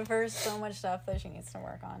will give her so much stuff that she needs to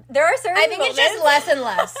work on. There are certain I think moments. it's just less and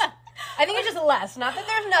less. I think it's just less. Not that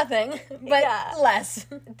there's nothing, but less.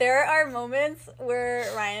 There are moments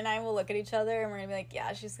where Ryan and I will look at each other and we're going to be like,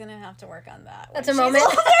 yeah, she's going to have to work on that. That's a moment.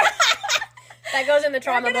 That goes in the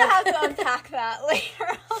trauma book. We're going to have to unpack that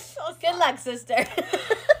later. Good luck, sister.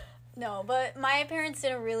 No, but my parents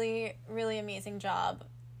did a really, really amazing job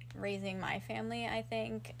raising my family, I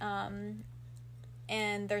think.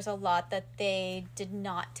 And there's a lot that they did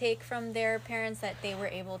not take from their parents that they were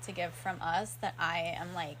able to give from us that I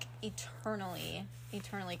am, like, eternally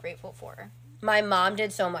grateful for. My mom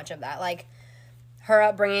did so much of that. Like, her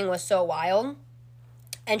upbringing was so wild.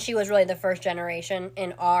 And she was really the first generation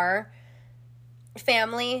in our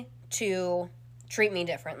family to treat me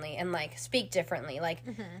differently and, like, speak differently. Like,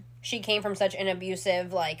 she came from such an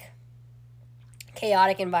abusive, like,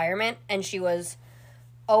 chaotic environment, and she was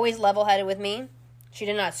always level-headed with me. She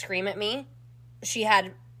did not scream at me. She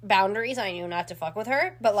had boundaries. I knew not to fuck with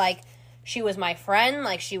her, but, like, she was my friend.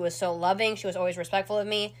 Like, she was so loving. She was always respectful of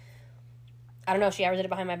me. I don't know if she ever did it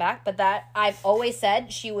behind my back, but that, I've always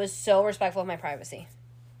said she was so respectful of my privacy.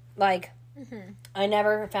 Like, I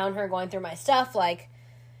never found her going through my stuff. Like,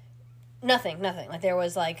 nothing. Like, there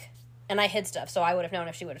was, like, and I hid stuff, so I would have known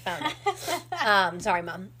if she would have found it. Sorry,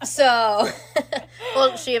 Mom. So,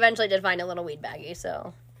 well, she eventually did find a little weed baggie,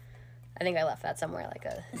 so I think I left that somewhere like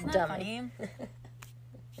a Isn't that dummy. funny?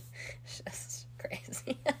 It's just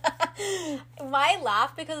crazy. I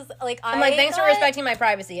laugh because, like, I'm like, thanks for respecting my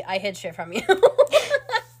privacy. I hid shit from you.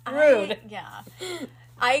 Rude.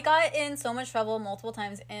 I got in so much trouble multiple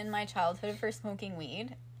times in my childhood for smoking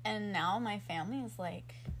weed, and now my family is,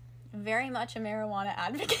 like, very much a marijuana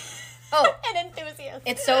advocate. Oh. An enthusiast.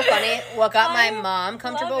 It's so funny. What got my I mom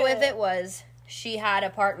comfortable love with it. it was she had a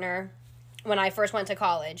partner when I first went to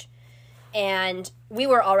college, and we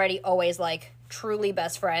were already always, like, truly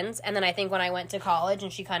best friends. And then I think when I went to college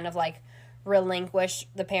and she kind of, like, relinquished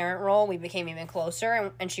the parent role, we became even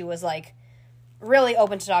closer, and she was, like, really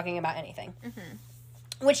open to talking about anything.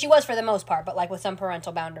 Which she was for the most part, but, like, with some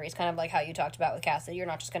parental boundaries, kind of like how you talked about with Cassidy. You're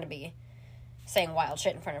not just going to be saying wild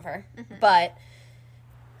shit in front of her. But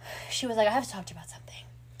she was like, I have to talk to you about something.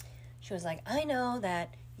 She was like, I know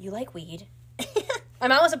that you like weed. My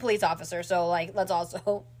mom was a police officer, so, like, let's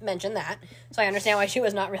also mention that. So I understand why she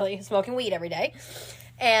was not really smoking weed every day.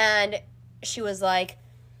 And she was like,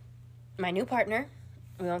 my new partner,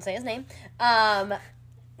 we won't say his name,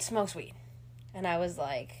 smokes weed. And I was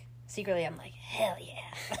like, secretly, I'm like, hell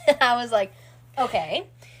yeah. I was like, okay.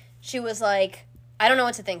 She was like, I don't know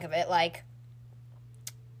what to think of it. Like,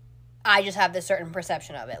 I just have this certain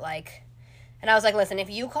perception of it. Like, and I was like, listen, if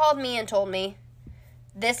you called me and told me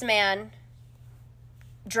this man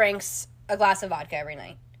drinks a glass of vodka every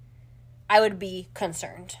night, I would be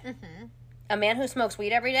concerned. A man who smokes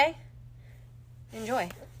weed every day, enjoy.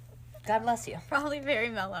 God bless you. Probably very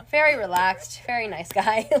mellow. Very relaxed, very nice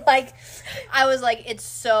guy. Like, I was like, it's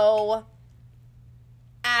so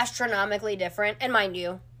astronomically different. And mind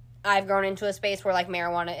you, I've grown into a space where, like,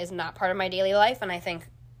 marijuana is not part of my daily life, and I think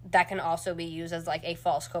that can also be used as, like, a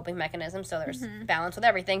false coping mechanism, so there's balance with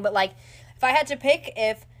everything. But, like, if I had to pick,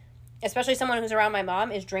 if, especially someone who's around my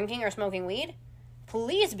mom is drinking or smoking weed,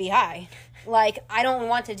 please be high. Like, I don't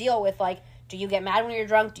want to deal with, like, do you get mad when you're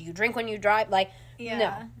drunk? Do you drink when you drive? Like,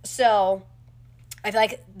 no. So, I feel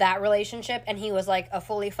like that relationship, and he was, like, a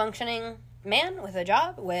fully functioning man with a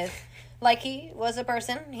job, with, like, he was a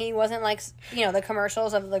person. He wasn't, like, you know, the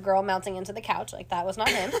commercials of the girl melting into the couch. Like, that was not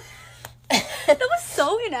him. That was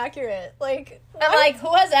so inaccurate. Like, I'm like,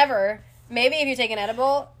 who has ever, maybe if you take an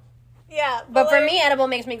edible, yeah. but for like, me, edible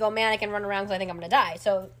makes me go manic and run around because I think I'm going to die.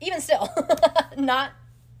 So, even still, not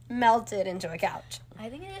melted into a couch. I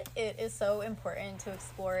think it is so important to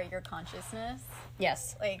explore your consciousness.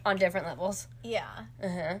 Yes, Like, on different levels. yeah.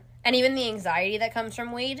 And even the anxiety that comes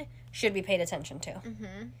from weed should be paid attention to.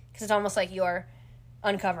 Because it's almost like you're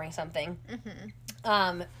uncovering something.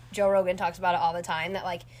 Joe Rogan talks about it all the time, that,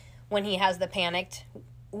 like, when he has the panicked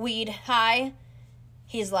weed high,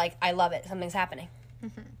 he's like, I love it. Something's happening.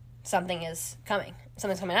 Something is coming.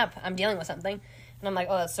 Something's coming up. I'm dealing with something. And I'm like,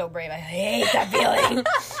 oh, that's so brave. I hate that feeling.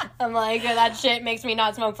 I'm like, that shit makes me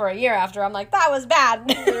not smoke for a year after. I'm like, that was bad.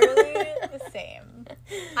 Literally the same.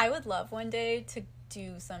 I would love one day to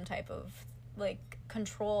do some type of, like,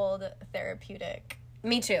 controlled therapeutic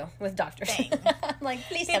Me too, with doctors. thing. I'm like,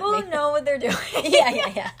 please People help me. know what they're doing.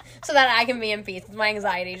 Yeah. So that I can be in peace. My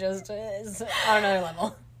anxiety just is on another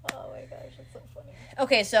level. Oh my gosh, that's so funny.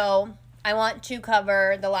 Okay, so I want to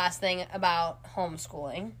cover the last thing about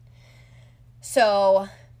homeschooling. So,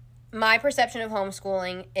 my perception of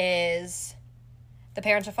homeschooling is the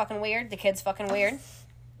parents are fucking weird, the kid's fucking weird.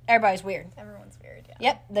 Everybody's weird. Everyone's weird, yeah.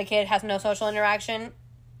 Yep, the kid has no social interaction.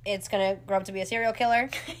 It's going to grow up to be a serial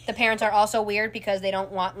killer. The parents are also weird because they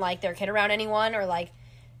don't want, like, their kid around anyone, or, like,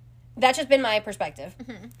 that's just been my perspective.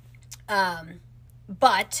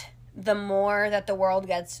 But the more that the world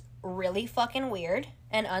gets really fucking weird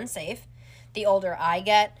and unsafe, the older I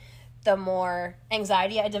get, the more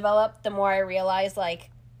anxiety I develop, the more I realize, like,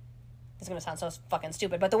 this is going to sound so fucking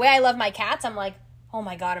stupid, but the way I love my cats, I'm like, oh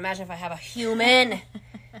my God, imagine if I have a human.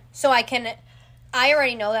 So I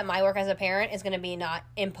already know that my work as a parent is going to be not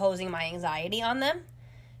imposing my anxiety on them,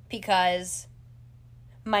 because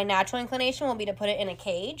my natural inclination will be to put it in a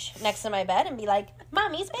cage next to my bed and be like,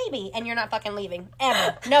 Mommy's baby, and you're not fucking leaving,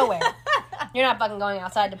 ever, nowhere. You're not fucking going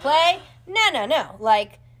outside to play. No.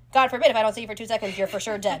 Like, God forbid, if I don't see you for 2 seconds, you're for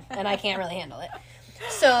sure dead, and I can't really handle it.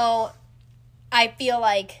 So I feel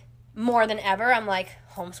like more than ever, I'm like,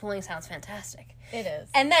 homeschooling sounds fantastic. It is.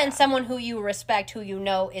 And then someone who you respect, who you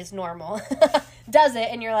know is normal, does it,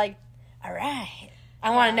 and you're like, all right,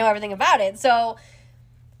 I want to know everything about it. So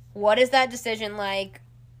what is that decision like?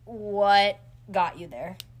 What got you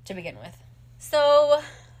there to begin with? So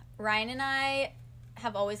Ryan and I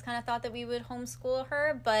have always kind of thought that we would homeschool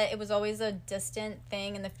her, but it was always a distant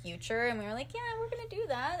thing in the future, and we were like, yeah, we're gonna do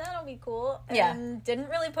that, that'll be cool. And didn't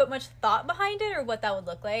really put much thought behind it or what that would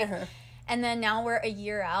look like. And then now we're a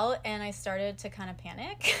year out, and I started to kind of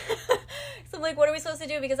panic. So I'm like, what are we supposed to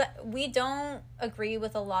do? Because we don't agree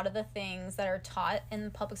with a lot of the things that are taught in the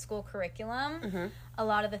public school curriculum. A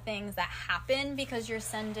lot of the things that happen because you're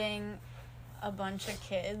sending a bunch of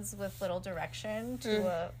kids with little direction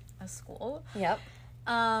to a school. Yep.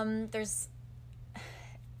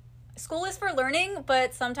 School is for learning,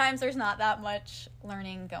 but sometimes there's not that much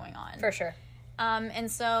learning going on. For sure. And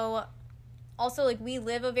so also, like, we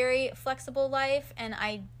live a very flexible life, and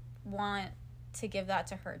I want to give that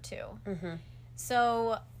to her too.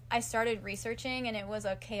 So I started researching, and it was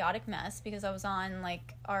a chaotic mess because I was on,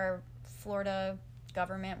 like, our Florida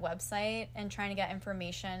government website and trying to get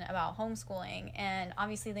information about homeschooling. And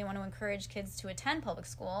obviously they want to encourage kids to attend public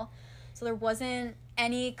school. So there wasn't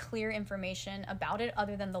any clear information about it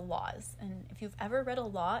other than the laws. And if you've ever read a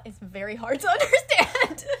law, it's very hard to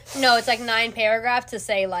understand. No, it's like 9 paragraphs to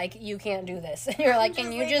say, like, you can't do this. And you're like,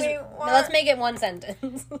 can you just, let's make it one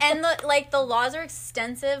sentence. And, the laws are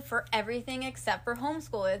extensive for everything except for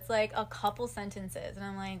homeschool. It's, like, a couple sentences. And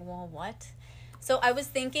I'm like, well, what? So I was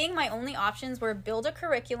thinking my only options were build a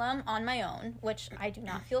curriculum on my own, which I do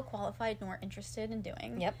not feel qualified nor interested in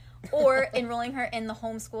doing. Yep. Or enrolling her in the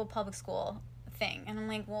homeschool public school thing. And I'm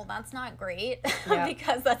like, well, that's not great. Yeah.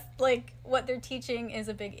 Because that's, like, what they're teaching is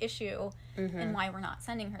a big issue and why we're not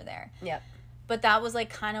sending her there. Yep. But that was, like,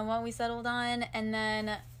 kind of what we settled on. And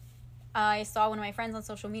then I saw one of my friends on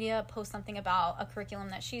social media post something about a curriculum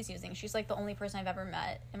that she's using. She's, like, the only person I've ever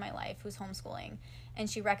met in my life who's homeschooling. And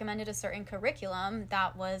she recommended a certain curriculum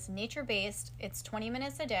that was nature-based. It's 20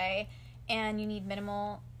 minutes a day, and you need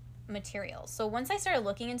minimal materials. So once I started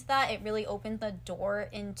looking into that, it really opened the door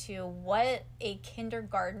into what a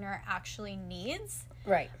kindergartner actually needs.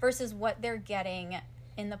 Right. Versus what they're getting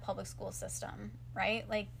in the public school system, right?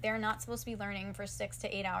 Like, they're not supposed to be learning for 6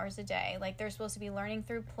 to 8 hours a day. Like, they're supposed to be learning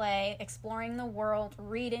through play, exploring the world,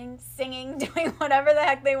 reading, singing, doing whatever the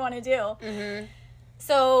heck they want to do.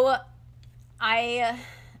 So I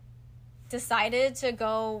decided to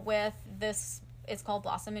go with this. It's called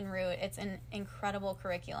Blossom and Root. It's an incredible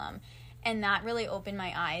curriculum. And that really opened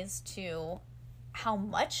my eyes to how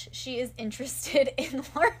much she is interested in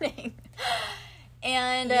learning.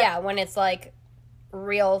 And yeah, when it's like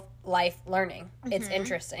real life learning, it's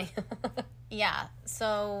interesting. Yeah.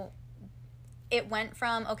 So it went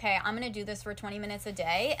from, okay, I'm going to do this for 20 minutes a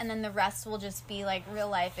day, and then the rest will just be, like, real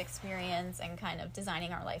life experience and kind of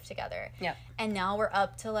designing our life together. Yep. And now we're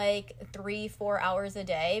up to, like, 3-4 hours a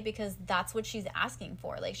day because that's what she's asking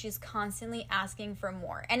for. Like, she's constantly asking for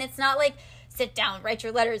more. And it's not like, sit down, write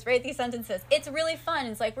your letters, write these sentences. It's really fun.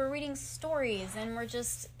 It's like we're reading stories and we're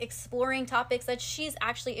just exploring topics that she's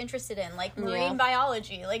actually interested in, like marine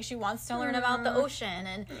biology. Like, she wants to learn about the ocean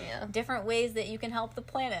and different ways that you can help the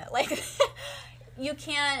planet. Like, you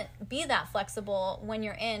can't be that flexible when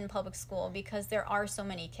you're in public school because there are so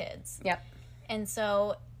many kids. Yep. And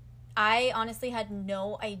so I honestly had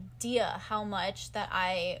no idea how much that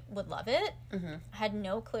I would love it. I had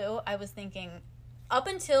no clue. I was thinking, up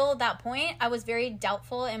until that point, I was very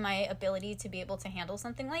doubtful in my ability to be able to handle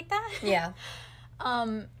something like that. Yeah.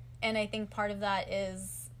 And I think part of that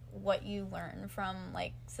is what you learn from,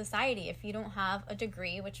 like, society. If you don't have a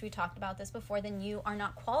degree, which we talked about this before, then you are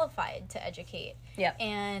not qualified to educate. Yeah.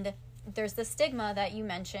 And there's the stigma that you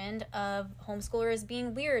mentioned of homeschoolers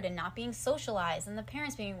being weird and not being socialized and the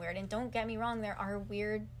parents being weird. And don't get me wrong, there are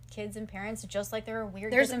weird kids and parents, just like there are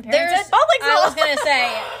weird There's kids and parents there's at public school. I was gonna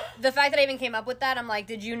say, the fact that I even came up with that, I'm like,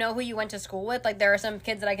 did you know who you went to school with? Like, there are some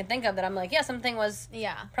kids that I can think of that I'm like, yeah, something was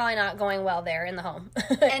probably not going well there in the home,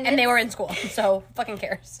 and they were in school, so fucking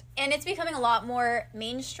cares. And it's becoming a lot more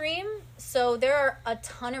mainstream, so there are a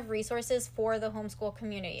ton of resources for the homeschool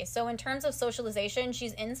community. So in terms of socialization,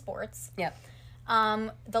 she's in sports. Yep.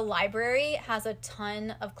 The library has a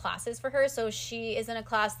ton of classes for her. So she is in a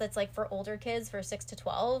class that's like for older kids, for 6 to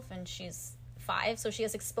 12, and she's 5. So she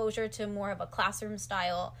has exposure to more of a classroom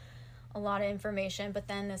style, a lot of information, but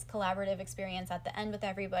then this collaborative experience at the end with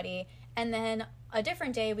everybody. And then a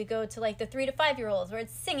different day we go to like the 3 to 5-year-olds where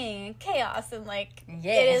it's singing and chaos and like, Yes.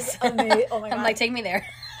 it is amazing. Oh my God. I'm like, take me there.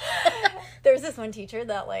 There's this one teacher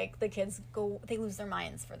that like the kids they lose their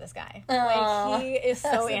minds for this guy. Aww, like he is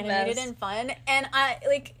so the animated best. and fun, and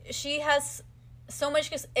she has so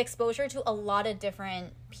much exposure to a lot of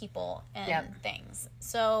different people and things.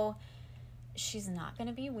 So she's not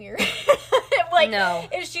gonna be weird. Like, no,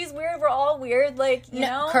 if she's weird, we're all weird. Like, you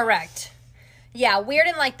know, correct. Yeah, weird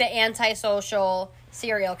in like the antisocial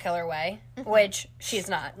serial killer way, which she's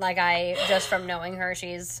not. Like, I just from knowing her,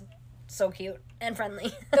 she's so cute and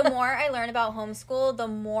friendly. The more I learn about homeschool, the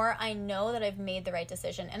more I know that I've made the right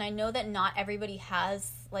decision. And I know that not everybody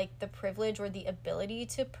has like the privilege or the ability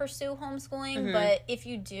to pursue homeschooling, but if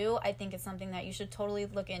you do, I think it's something that you should totally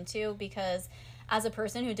look into, because as a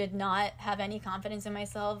person who did not have any confidence in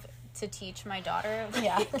myself to teach my daughter,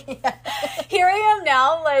 here I am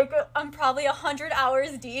now, like I'm probably 100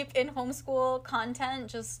 hours deep in homeschool content,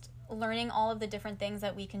 just learning all of the different things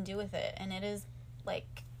that we can do with it. And it is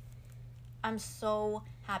like, I'm so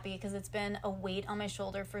happy, because it's been a weight on my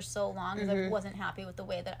shoulder for so long, because I wasn't happy with the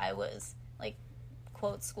way that I was, like,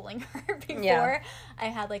 quote, schooling her before I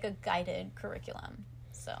had, like, a guided curriculum.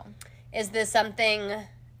 So, is this something,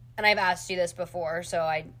 and I've asked you this before, so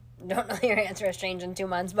I don't know your answer has changed in 2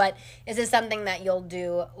 months, but is this something that you'll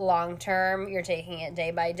do long term? You're taking it day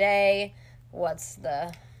by day? What's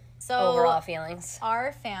the overall feelings?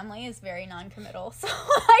 Our family is very non-committal, so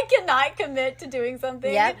I cannot commit to doing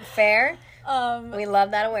something. Yep, fair. We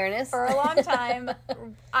love that awareness. For a long time.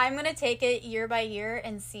 I'm going to take it year by year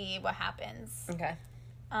and see what happens. Okay.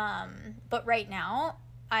 But right now,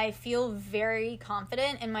 I feel very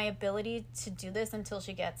confident in my ability to do this until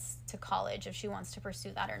she gets to college, if she wants to pursue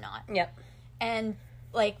that or not. Yep. And,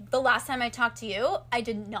 like, the last time I talked to you, I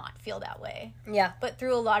did not feel that way. Yeah. But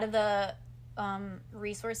through a lot of the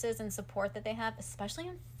resources and support that they have, especially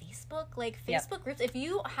on Facebook, like Facebook groups, if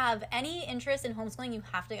you have any interest in homeschooling, you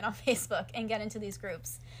have to get on Facebook and get into these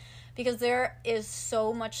groups, because there is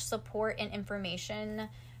so much support and information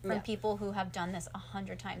from people who have done this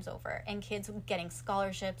 100 times over, and kids getting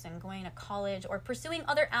scholarships and going to college or pursuing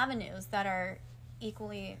other avenues that are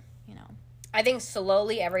equally, you know. I think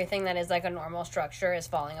slowly everything that is like a normal structure is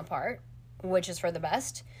falling apart, which is for the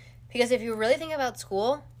best. Because if you really think about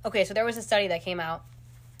school, okay, so there was a study that came out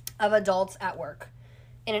of adults at work.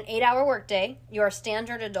 In an 8-hour workday, your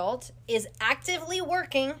standard adult is actively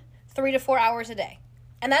working 3 to 4 hours a day.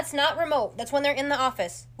 And that's not remote. That's when they're in the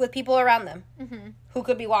office with people around them who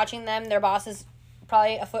could be watching them. Their boss is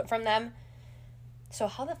probably a foot from them. So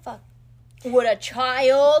how the fuck would a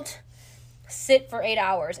child sit for 8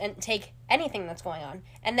 hours and take anything that's going on?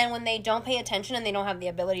 And then when they don't pay attention and they don't have the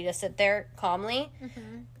ability to sit there calmly,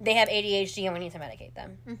 they have ADHD and we need to medicate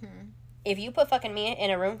them. If you put fucking me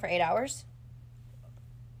in a room for 8 hours,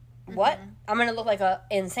 what? I'm going to look like a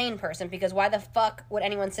insane person, because why the fuck would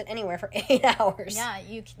anyone sit anywhere for 8 hours? Yeah,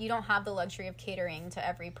 you don't have the luxury of catering to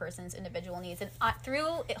every person's individual needs. And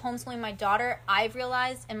through homeschooling my daughter, I've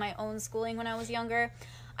realized in my own schooling when I was younger,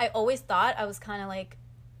 I always thought I was kind of like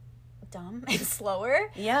dumb and slower.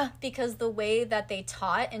 Yeah. Because the way that they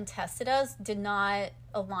taught and tested us did not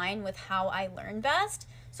align with how I learned best.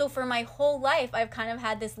 So for my whole life, I've kind of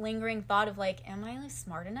had this lingering thought of like, am I like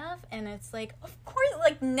smart enough? And it's like, of course,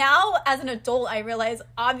 like now as an adult, I realize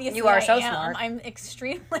obviously you are I so am. smart. I'm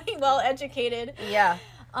extremely well educated. Yeah.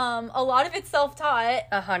 A lot of it's self-taught.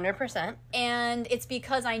 100%. And it's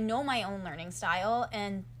because I know my own learning style,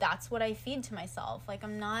 and that's what I feed to myself. Like,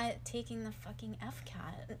 I'm not taking the fucking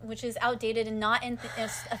FCAT, which is outdated and not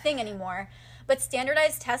a thing anymore. But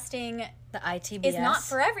standardized testing The ITBS is not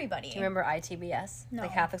for everybody. Do you remember ITBS? No. The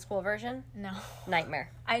Catholic school version? No. Nightmare.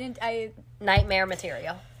 I Nightmare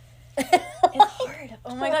material. It's hard.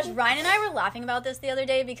 Oh my gosh, Ryan and I were laughing about this the other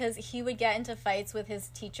day, because he would get into fights with his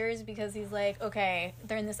teachers because he's like, okay,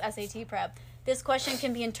 they're in this SAT prep. This question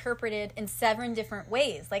can be interpreted in 7 different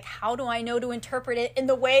ways. Like, how do I know to interpret it in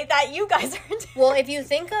the way that you guys are doing? Well, if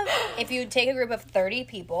you take a group of 30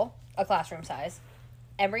 people, a classroom size,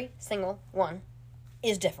 every single one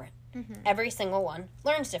is different. Every single one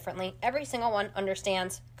learns differently. Every single one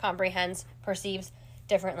understands, comprehends, perceives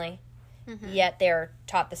differently. Yet they're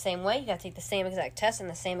taught the same way. You got to take the same exact test in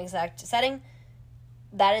the same exact setting.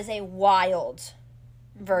 That is a wild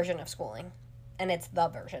version of schooling. And it's the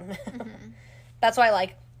version. That's why,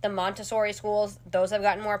 like, the Montessori schools, those have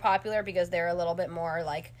gotten more popular because they're a little bit more,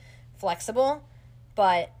 like, flexible.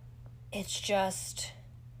 But it's just,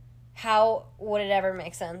 how would it ever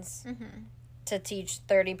make sense to teach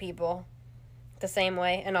 30 people the same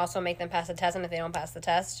way and also make them pass the test? And if they don't pass the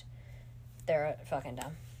test, they're fucking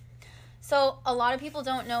dumb. So a lot of people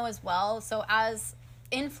don't know as well. So as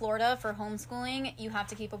in Florida for homeschooling, you have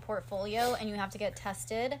to keep a portfolio and you have to get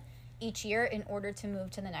tested each year in order to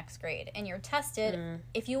move to the next grade. And you're tested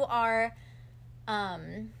if you are, I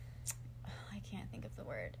can't think of the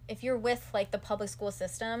word. If you're with, like, the public school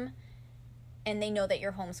system and they know that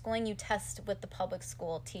you're homeschooling, you test with the public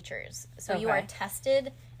school teachers. So you are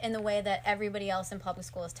tested in the way that everybody else in public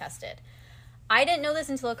school is tested. I didn't know this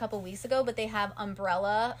until a couple weeks ago, but they have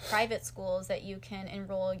umbrella private schools that you can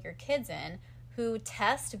enroll your kids in who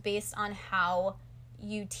test based on how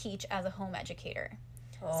you teach as a home educator.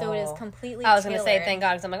 So it is completely I was going to say, tailored. thank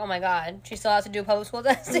God, because I'm like, oh my God, she still has to do public school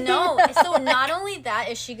testing. No, so not only that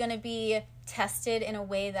is she going to be tested in a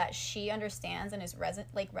way that she understands and is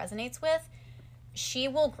resonates with, she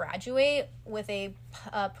will graduate with a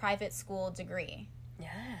private school degree.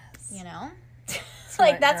 Yes. You know?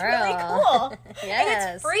 Like, that's really cool. Yes.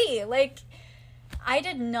 And it's free. Like, I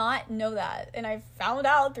did not know that, and I found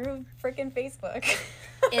out through freaking Facebook.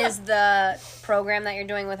 Is the program that you're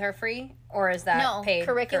doing with her free, or is that paid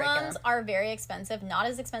curriculums are very expensive. Not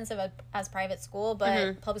as expensive as private school,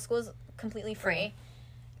 but public school is completely free.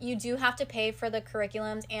 You do have to pay for the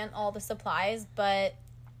curriculums and all the supplies, but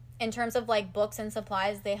in terms of, like, books and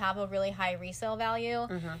supplies, they have a really high resale value.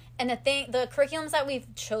 And the curriculums that we've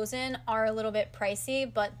chosen are a little bit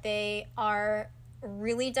pricey, but they are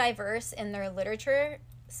really diverse in their literature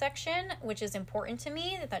section, which is important to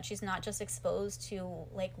me, that she's not just exposed to,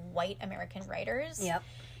 like, white American writers. Yep.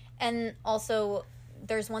 And also,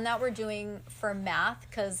 there's one that we're doing for math,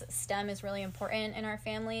 because STEM is really important in our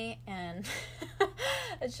family, and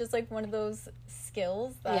it's just, like, one of those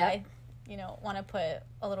skills that I want to put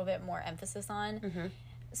a little bit more emphasis on.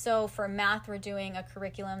 So for math, we're doing a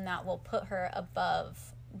curriculum that will put her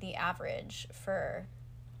above the average for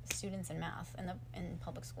students in math in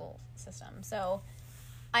public school system. So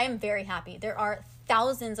I am very happy. There are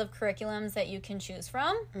thousands of curriculums that you can choose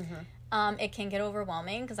from. It can get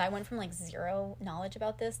overwhelming because I went from, like, zero knowledge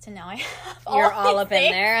about this to now I have You're all these up things.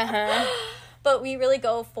 in there. But we really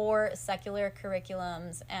go for secular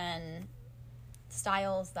curriculums and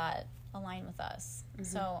styles that align with us.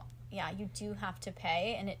 So yeah, you do have to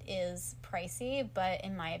pay, and it is pricey, but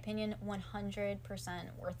in my opinion, 100%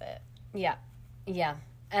 worth it. Yeah.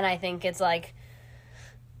 And I think it's, like,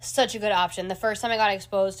 such a good option. The first time I got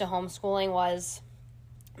exposed to homeschooling was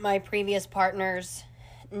my previous partner's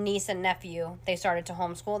niece and nephew. They started to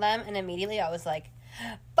homeschool them, and immediately I was like,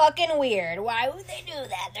 fucking weird. Why would they do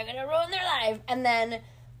that? They're gonna ruin their life. And then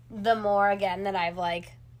the more, again, that I've,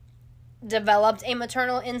 like, developed a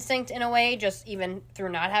maternal instinct in a way, just even through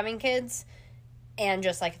not having kids, and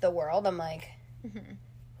just, like, the world, I'm like,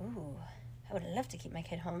 ooh, I would love to keep my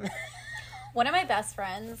kid home. One of my best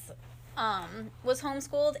friends was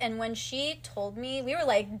homeschooled, and when she told me, we were,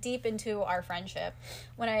 like, deep into our friendship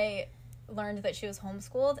when I learned that she was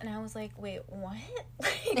homeschooled, and I was like, wait, what?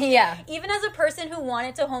 Like, Yeah. Even as a person who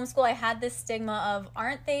wanted to homeschool, I had this stigma of,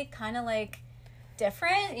 aren't they kind of, like,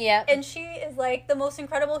 different? Yeah. And she is, like, the most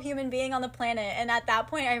incredible human being on the planet, and at that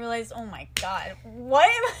point I realized, oh my God, what?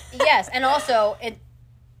 Yes, and also,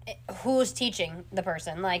 who's teaching the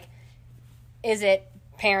person? Like, is it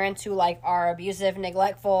parents who, like, are abusive,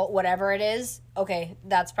 neglectful, whatever it is? Okay,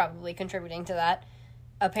 that's probably contributing to that.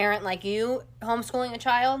 A parent like you homeschooling a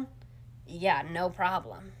child? Yeah, no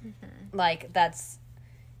problem. Like,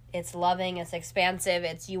 it's loving, it's expansive,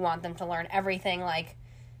 you want them to learn everything, like,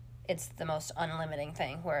 it's the most unlimiting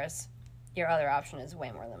thing, whereas your other option is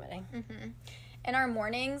way more limiting. And our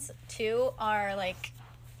mornings, too, are, like,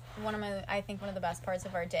 one of the best parts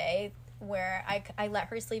of our day, where I let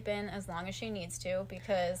her sleep in as long as she needs to,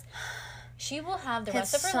 because she will have the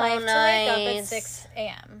rest of her so life to wake up at nice. 6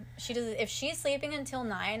 a.m. If she's sleeping until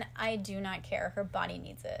 9, I do not care. Her body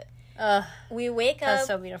needs it. We wake up. That's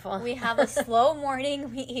so beautiful. We have a slow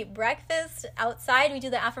morning. We eat breakfast outside. We do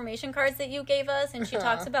the affirmation cards that you gave us, and she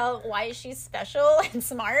talks about why she's special and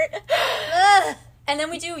smart. And then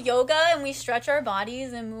we do yoga, and we stretch our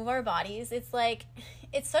bodies and move our bodies. It's like,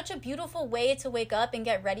 it's such a beautiful way to wake up and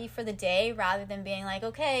get ready for the day rather than being like,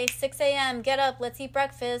 okay, 6 a.m., get up, let's eat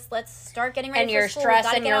breakfast, let's start getting ready And for you're school.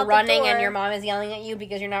 stressed and you're running and your mom is yelling at you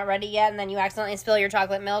because you're not ready yet, and then you accidentally spill your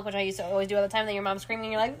chocolate milk, which I used to always do all the time, and then your mom's screaming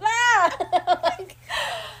and you're like, ah! Like,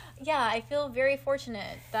 yeah, I feel very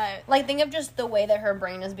fortunate that... like, think of just the way that her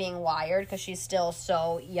brain is being wired because she's still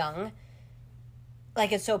so young.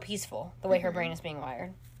 Like, it's so peaceful, the way her brain is being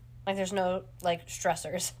wired. Like, there's no, like,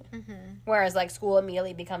 stressors. Whereas, like, school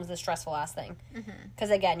immediately becomes the stressful-ass thing.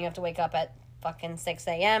 Because, again, you have to wake up at fucking 6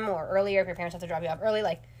 a.m. or earlier if your parents have to drop you off early.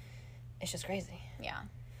 Like, it's just crazy. Yeah.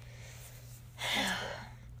 That's cool.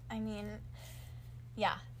 I mean,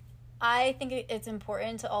 yeah. I think it's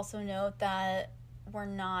important to also note that we're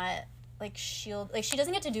not, like, she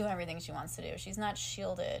doesn't get to do everything she wants to do. She's not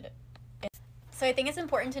shielded. So I think it's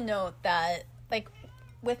important to note that, like,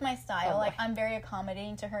 with my style, like, I'm very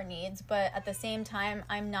accommodating to her needs, but at the same time,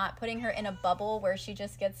 I'm not putting her in a bubble where she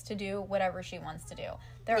just gets to do whatever she wants to do.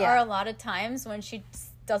 There are a lot of times when she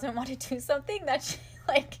doesn't want to do something that she,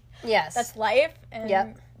 like, yes, that's life,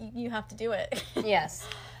 and you have to do it. Yes.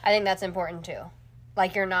 I think that's important, too.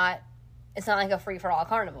 Like, it's not like a free-for-all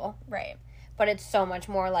carnival. Right. But it's so much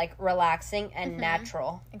more, like, relaxing and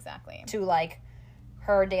natural. Exactly. To, like,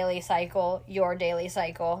 her daily cycle, your daily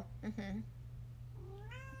cycle.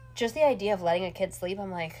 Just the idea of letting a kid sleep,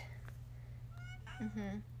 I'm like...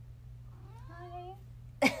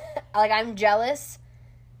 Like, I'm jealous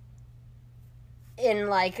in,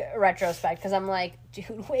 like, retrospect. Because I'm like,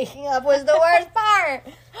 dude, waking up was the worst part.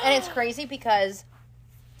 And it's crazy because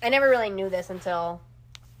I never really knew this until...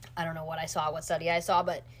 I don't know what I saw, what study I saw,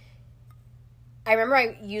 but... I remember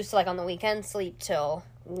I used to, like, on the weekend, sleep till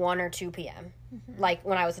 1 or 2 p.m. Like,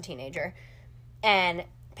 when I was a teenager. And...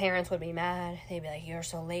 parents would be mad. They'd be like, you're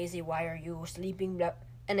so lazy. Why are you sleeping?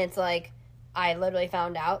 And it's like, I literally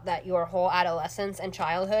found out that your whole adolescence and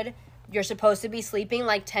childhood, you're supposed to be sleeping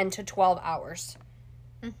like 10 to 12 hours.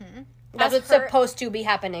 That's what's supposed to be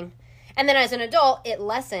happening. And then as an adult, it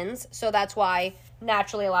lessens. So that's why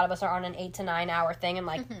naturally a lot of us are on an 8 to 9 hour thing. And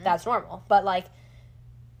like, that's normal. But like,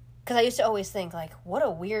 because I used to always think like, what a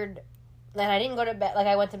weird... And I didn't go to bed. Like,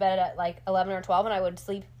 I went to bed at like 11 or 12 and I would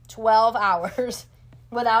sleep 12 hours.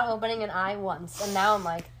 Without opening an eye once. And now I'm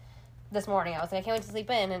like, this morning I was like, I can't wait to sleep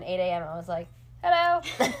in. And 8 a.m. I was like, hello.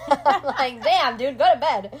 I'm like, damn, dude, go to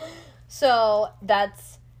bed. So I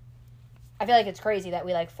feel like it's crazy that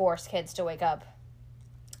we like force kids to wake up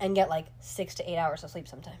and get like 6 to 8 hours of sleep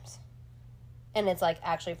sometimes. And it's like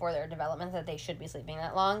actually for their development that they should be sleeping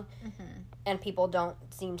that long. And people don't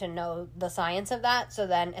seem to know the science of that. So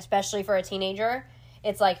then, especially for a teenager,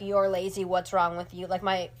 it's like, you're lazy, what's wrong with you? Like,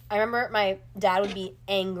 I remember my dad would be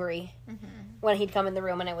angry when he'd come in the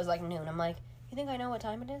room and it was like noon. I'm like, you think I know what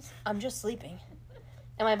time it is? I'm just sleeping.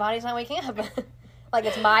 And my body's not waking up. Like,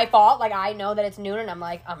 it's my fault. Like, I know that it's noon and I'm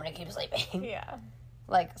like, I'm going to keep sleeping. Yeah.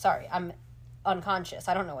 Like, sorry, I'm unconscious.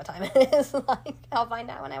 I don't know what time it is. Like, I'll find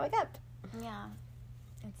out when I wake up. Yeah.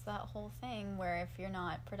 It's that whole thing where if you're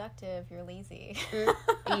not productive, you're lazy.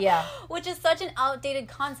 Yeah. Which is such an outdated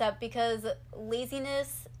concept because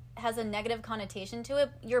laziness has a negative connotation to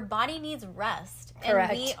it. Your body needs rest.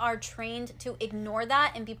 Correct. And we are trained to ignore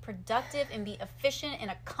that and be productive and be efficient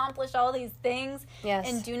and accomplish all these things. Yes.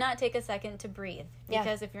 And do not take a second to breathe. Yeah.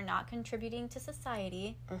 Because if you're not contributing to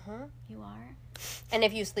society, you are. And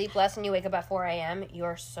if you sleep less and you wake up at 4 a.m.,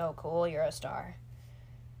 you're so cool. You're a star.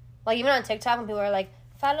 Like, even on TikTok when people are like,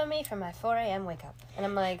 follow me for my 4 a.m. wake up. And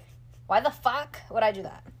I'm like, why the fuck would I do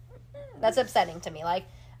that? That's upsetting to me. Like,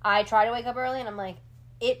 I try to wake up early and I'm like,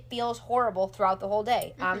 it feels horrible throughout the whole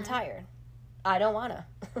day. I'm tired. I don't want to.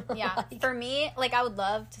 Yeah. Like, for me, like, I would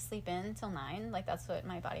love to sleep in till 9. Like, that's what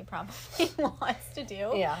my body probably wants to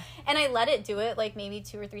do. Yeah. And I let it do it, like, maybe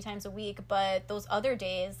 2 or 3 times a week. But those other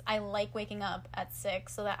days, I like waking up at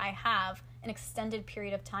 6 so that I have an extended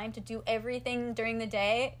period of time to do everything during the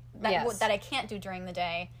day that I can't do during the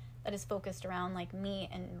day that is focused around, like, me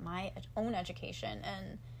and my own education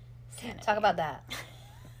and sanity. Talk about that.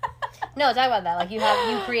 No, talk about that. Like, you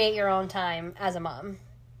create your own time as a mom.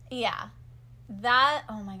 Yeah. That,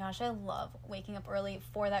 oh my gosh, I love waking up early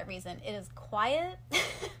for that reason. It is quiet.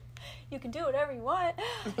 You can do whatever you want.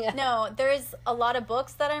 Yeah. No, there's a lot of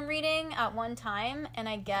books that I'm reading at one time, and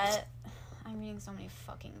I'm reading so many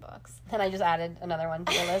fucking books. And I just added another one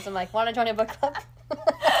to the list. I'm like, want to join a book club?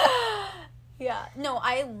 Yeah. No,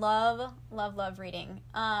 I love reading.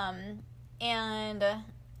 And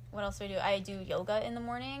what else do I do? I do yoga in the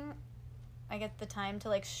morning. I get the time to,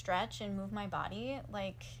 like, stretch and move my body.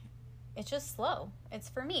 Like, it's just slow. It's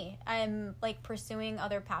for me. I'm like pursuing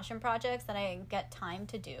other passion projects that I get time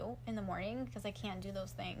to do in the morning because I can't do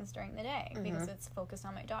those things during the day because it's focused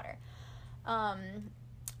on my daughter.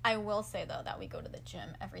 I will say, though, that we go to the gym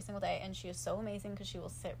every single day, and she is so amazing because she will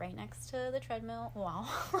sit right next to the treadmill while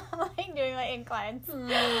like doing my inclines.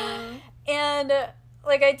 And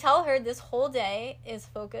like I tell her, this whole day is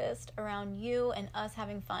focused around you and us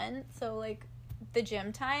having fun. So like the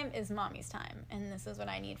gym time is mommy's time, and this is what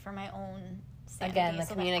I need for my own sanity. Again, the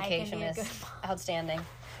so communication is is outstanding.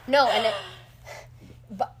 No, and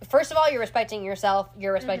but first of all, you're respecting yourself.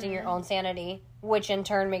 You're respecting your own sanity, which in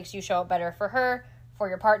turn makes you show up better for her, for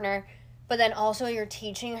your partner. But then also you're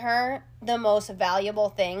teaching her the most valuable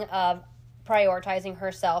thing of prioritizing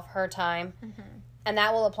herself, her time. And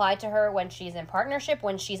that will apply to her when she's in partnership,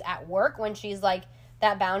 when she's at work, when she's like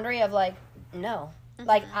that boundary of like, no.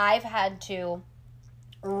 Like I've had to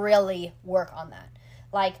really work on that.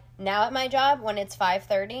 Like now at my job, when it's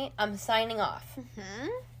 5:30, I'm signing off.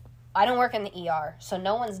 I don't work in the ER, so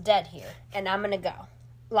no one's dead here, and I'm going to go.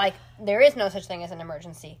 Like, there is no such thing as an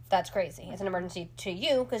emergency. That's crazy. It's an emergency to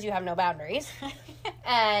you because you have no boundaries.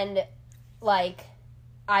 And, like,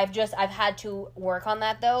 I've had to work on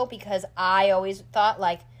that, though, because I always thought,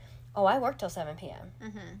 like, oh, I work till 7 p.m.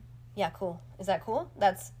 Yeah, cool. Is that cool?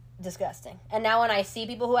 That's disgusting. And now when I see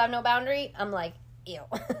people who have no boundary, I'm like, ew.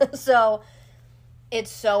 So, it's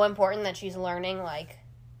so important that she's learning, like,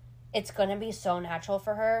 it's going to be so natural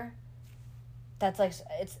for her. That's, like,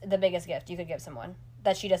 it's the biggest gift you could give someone.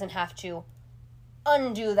 That she doesn't have to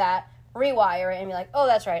undo that, rewire it, and be like, oh,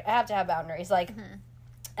 that's right, I have to have boundaries. Like,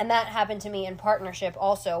 and that happened to me in partnership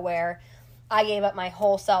also, where I gave up my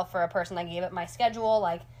whole self for a person. I gave up my schedule.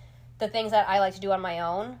 Like, the things that I like to do on my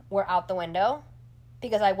own were out the window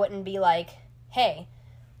because I wouldn't be like, hey,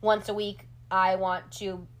 once a week I want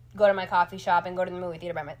to go to my coffee shop and go to the movie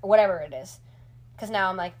theater by my, whatever it is. Because now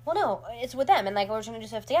I'm like, well, no, it's with them, and, like, we're just going to do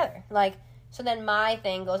stuff together. Like, so then my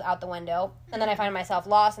thing goes out the window, and then I find myself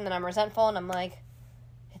lost, and then I'm resentful, and I'm like,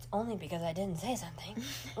 it's only because I didn't say something.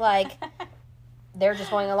 Like, they're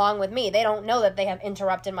just going along with me. They don't know that they have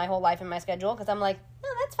interrupted my whole life and my schedule, because I'm like, no,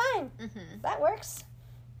 that's fine. That works.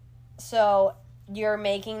 So you're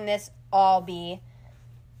making this all be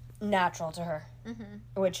natural to her,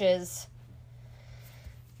 which is,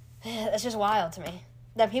 it's just wild to me.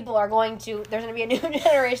 That people are going to, there's going to be a new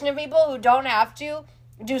generation of people who don't have to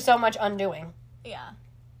do so much undoing. Yeah.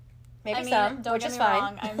 Maybe some, don't which get is me fine.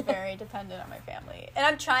 wrong, I'm very dependent on my family. And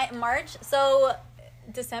I'm trying, so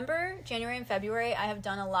December, January, and February, I have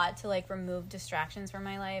done a lot to, like, remove distractions from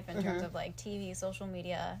my life in terms of, like, TV, social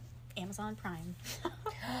media, Amazon Prime.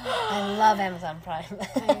 I love Amazon Prime.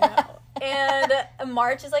 I know. And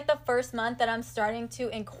March is, like, the first month that I'm starting to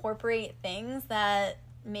incorporate things that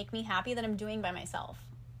make me happy that I'm doing by myself,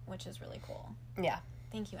 which is really cool. Yeah.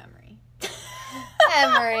 Thank you, Emery.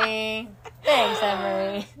 Emery. Thanks,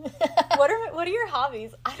 Emery. What are your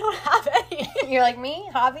hobbies? I don't have any. You're like me?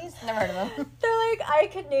 Hobbies? Never heard of them. They're like, I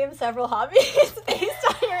could name several hobbies based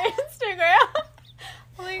on your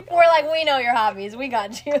Instagram. We're like, we know your hobbies. We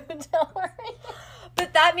got you. Don't worry.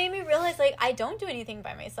 But that made me realize, like, I don't do anything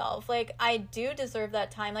by myself. Like, I do deserve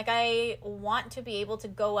that time. Like, I want to be able to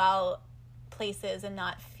go out places and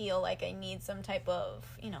not feel like I need some type of,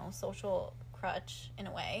 social crutch in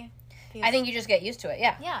a way. I think you just get used to it,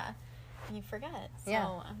 yeah. Yeah. And you forget. So Yeah.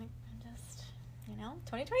 I'm just,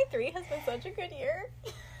 2023 has been such a good year.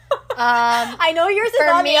 I know yours is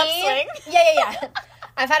on the upswing. Yeah.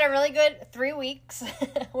 I've had a really good 3 weeks.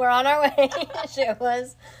 We're on our way. It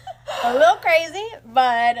was a little crazy,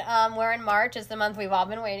 but we're in March. It's the month we've all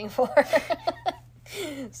been waiting for.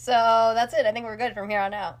 So that's it. I think we're good from here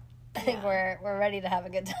on out. I think we're ready to have a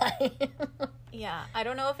good time. Yeah. I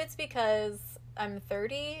don't know if it's because I'm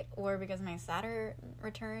 30 or because my Saturn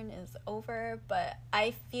return is over, but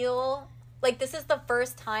I feel like this is the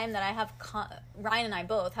first time that I have, Ryan and I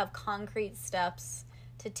both have concrete steps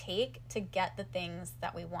to take to get the things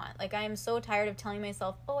that we want. Like, I am so tired of telling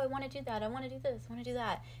myself, oh, I want to do that, I want to do this, I want to do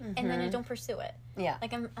that, and then I don't pursue it. Yeah.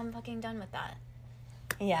 Like, I'm fucking done with that.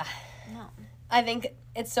 Yeah. No. I think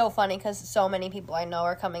it's so funny because so many people I know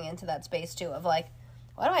are coming into that space, too, of, like,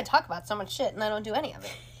 why do I talk about so much shit and I don't do any of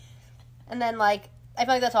it? And then, like, I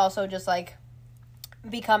feel like that's also just, like,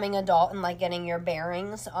 becoming adult and, like, getting your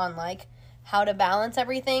bearings on, like, how to balance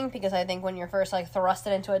everything. Because I think when you're first, like,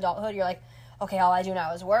 thrusted into adulthood, you're like, okay, all I do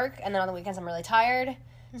now is work. And then on the weekends, I'm really tired.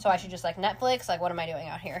 So I should just, like, Netflix. Like, what am I doing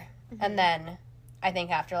out here? And then I think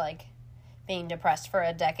after, like, being depressed for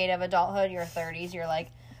a decade of adulthood, your 30s, you're like,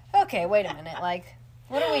 okay, wait a minute. Like,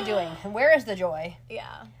 what are we doing? Where is the joy?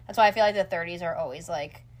 Yeah. That's why I feel like the 30s are always,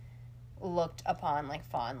 like, looked upon, like,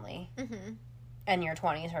 fondly. Mm-hmm. And your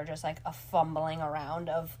 20s are just, like, a fumbling around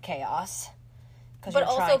of chaos. But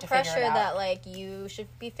also pressure that, like, you should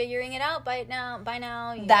be figuring it out by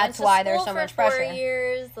now. You That's went to why there's school so for much 4 pressure.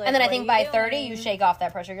 years. Like, and then I what think are by you 30, doing? you shake off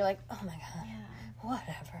that pressure. You're like, oh, my God. Yeah.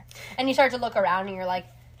 Whatever. And you start to look around and you're like,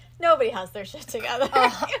 Nobody has their shit together.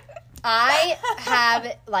 I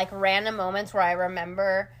have, like, random moments where I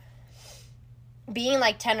remember being,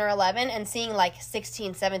 like, 10 or 11 and seeing, like,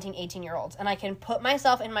 16, 17, 18-year-olds. And I can put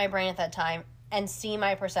myself in my brain at that time and see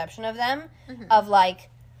my perception of them of, like,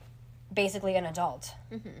 basically an adult.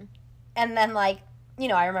 Mm-hmm. And then, like, you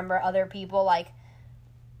know, I remember other people, like,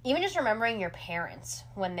 even just remembering your parents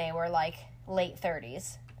when they were, like, late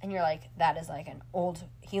 30s. And you're like, that is, like, an old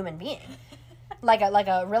human being. like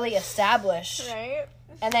a really established. Right?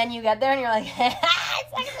 And then you get there and you're like,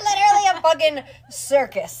 it's like literally a fucking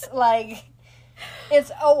circus. Like,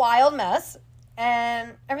 it's a wild mess.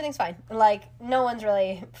 And everything's fine. Like, no one's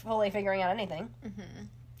really fully figuring out anything. Mm-hmm.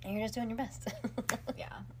 And you're just doing your best. Yeah.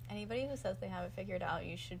 Anybody who says they have it figured out,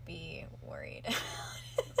 you should be worried.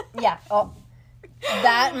 Yeah. Oh,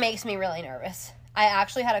 that makes me really nervous. I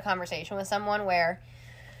actually had a conversation with someone where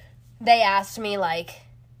they asked me, like,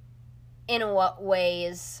 in what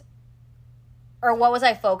ways, or what was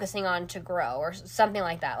I focusing on to grow, or something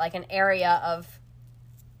like that, like an area of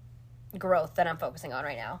growth that I'm focusing on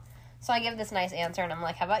right now. So I give this nice answer, and I'm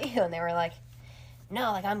like, how about you? And they were like,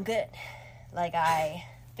 no, like, I'm good. Like, I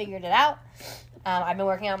figured it out. I've been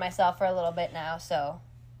working on myself for a little bit now, so,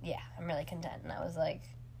 yeah, I'm really content. And I was like,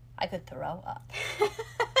 I could throw up.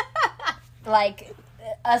 Like,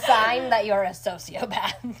 a sign that you're a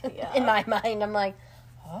sociopath. Yeah. In my mind, I'm like,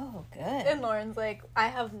 oh, good. And Lauren's like, I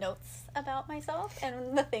have notes about myself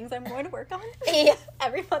and the things I'm going to work on Yeah.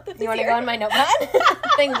 every month of the You want to year. go in my notepad?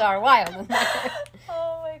 Things are wild in there.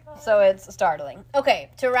 Oh my god. So it's startling. Okay,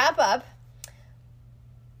 to wrap up,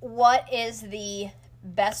 what is the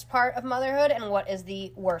best part of motherhood and what is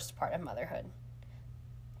the worst part of motherhood?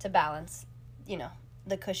 To balance, you know,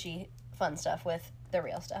 the cushy, fun stuff with the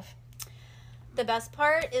real stuff. The best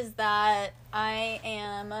part is that I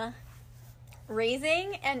am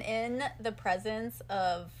raising and in the presence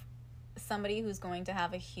of somebody who's going to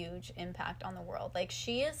have a huge impact on the world. Like,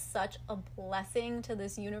 she is such a blessing to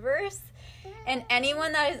this universe, and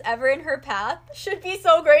anyone that is ever in her path should be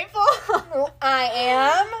so grateful. I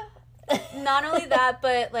am. Not only that,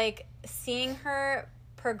 but, like, seeing her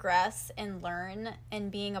progress and learn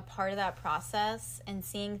and being a part of that process and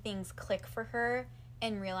seeing things click for her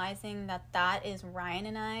and realizing that that is Ryan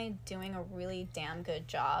and I doing a really damn good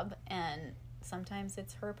job, and sometimes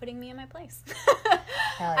it's her putting me in my place.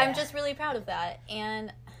 Hell yeah. I'm just really proud of that.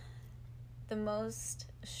 And the most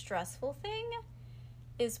stressful thing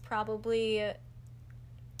is probably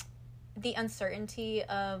the uncertainty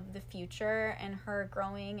of the future and her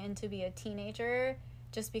growing into be a teenager.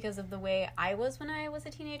 Just because of the way I was when I was a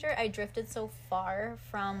teenager, I drifted so far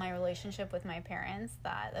from my relationship with my parents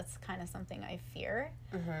that's kind of something I fear.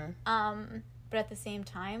 Mm-hmm. But at the same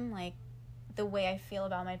time, like, the way I feel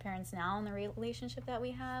about my parents now and the relationship that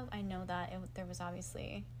we have, I know that there was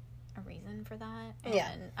obviously a reason for that. And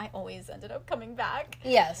Yeah. I always ended up coming back.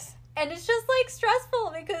 Yes. And it's just, like,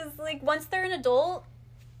 stressful because, like, once they're an adult,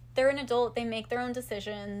 they make their own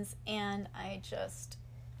decisions, and I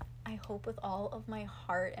hope with all of my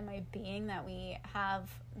heart and my being that we have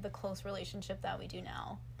the close relationship that we do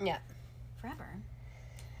now. Yeah. Forever.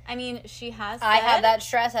 I mean, she has I said, have that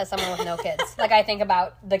stress as someone with no kids. Like, I think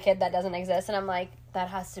about the kid that doesn't exist, and I'm like, that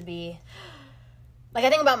has to be... Like, I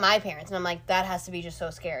think about my parents, and I'm like, that has to be just so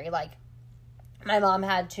scary. Like, my mom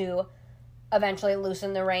had to eventually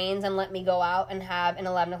loosen the reins and let me go out and have an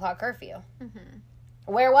 11 o'clock curfew. Mm-hmm.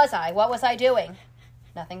 Where was I? What was I doing?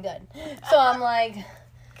 Nothing good. So I'm like,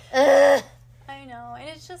 ugh. I know, and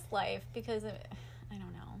it's just life because I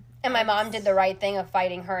don't know. And my mom did the right thing of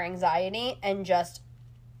fighting her anxiety and just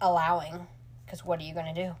allowing, because what are you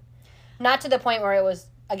going to do? Not to the point where it was,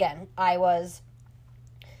 again, I was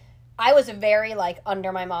very, like,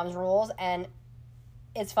 under my mom's rules, and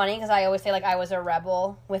it's funny because I always say, like, I was a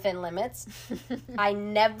rebel within limits. I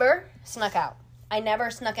never snuck out. I never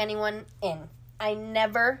snuck anyone in. I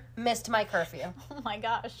never missed my curfew. Oh my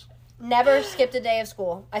gosh. Never skipped a day of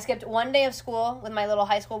school. I skipped one day of school with my little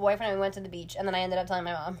high school boyfriend, and we went to the beach, and then I ended up telling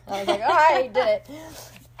my mom. I was like, oh, I did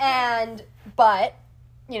it. But,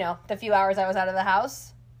 you know, the few hours I was out of the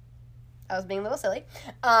house, I was being a little silly.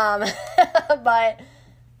 But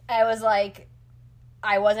I was like,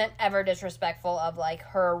 I wasn't ever disrespectful of, like,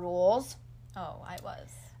 her rules. Oh, I was.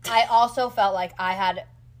 I also felt like I had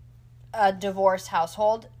a divorced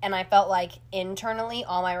household, and I felt like internally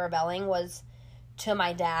all my rebelling was to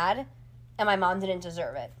my dad and my mom didn't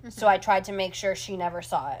deserve it. So I tried to make sure she never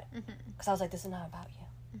saw it. Because I was like, this is not about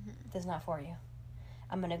you. This is not for you.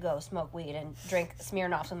 I'm going to go smoke weed and drink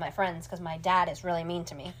Smirnoffs with my friends because my dad is really mean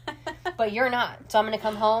to me. But you're not. So I'm going to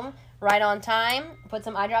come home right on time, put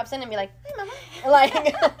some eye drops in, and be like, hey, mama.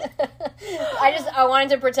 Like, I wanted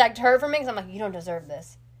to protect her from me because I'm like, you don't deserve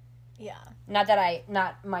this. Yeah.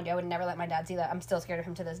 Not mind you, I would never let my dad see that. I'm still scared of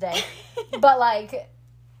him to this day. But, like,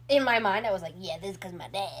 in my mind, I was like, yeah, this is because my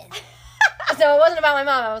dad. So it wasn't about my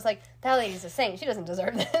mom. I was like, that lady's a saint. She doesn't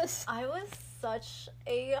deserve this. I was such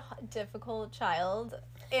a difficult child,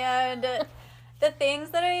 and the things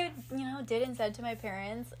that I, did and said to my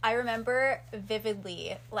parents, I remember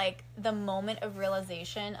vividly, like, the moment of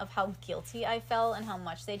realization of how guilty I felt and how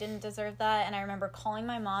much they didn't deserve that. And I remember calling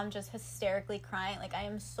my mom, just hysterically crying, like, I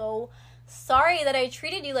am so sorry that I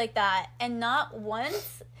treated you like that. And not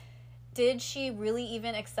once did she really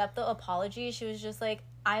even accept the apology. She was just like,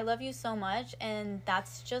 I love you so much, and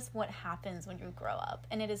that's just what happens when you grow up,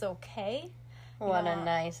 and it is okay. What a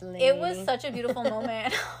nice lady. It was such a beautiful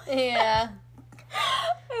moment. Yeah.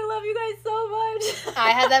 I love you guys so much.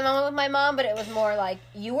 I had that moment with my mom, but it was more like,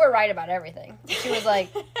 you were right about everything. She was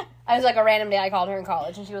like, I was like, a random day I called her in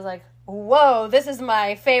college, and she was like, whoa, this is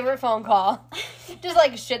my favorite phone call. Just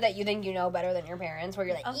like shit that you think you know better than your parents, where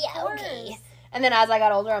you're like, yeah, okay. And then as I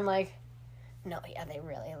got older, I'm like, no, yeah, they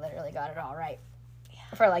really literally got it all right.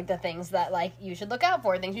 For, like, the things that, like, you should look out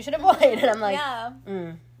for, things you should avoid. And I'm like,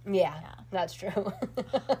 yeah, that's true.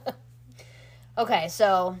 Okay,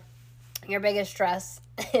 so your biggest stress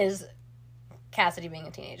is Cassidy being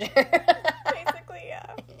a teenager. Basically,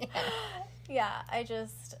 yeah. Yeah,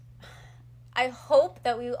 I hope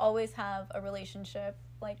that we always have a relationship,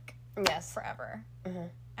 like, forever. Mm-hmm.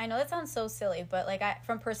 I know that sounds so silly, but, like,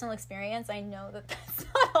 from personal experience, I know that that's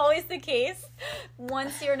not always the case.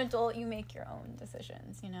 Once you're an adult, you make your own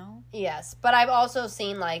decisions, Yes, but I've also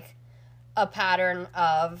seen, like, a pattern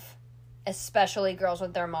of, especially girls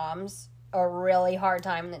with their moms, a really hard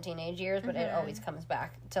time in the teenage years, but it always comes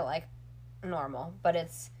back to, like, normal. But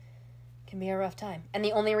can be a rough time. And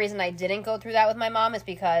the only reason I didn't go through that with my mom is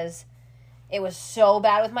because it was so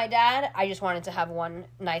bad with my dad. I just wanted to have one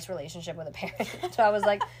nice relationship with a parent. So I was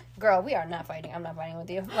like, girl, we are not fighting. I'm not fighting with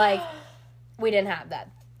you. Like, we didn't have that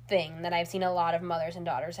thing that I've seen a lot of mothers and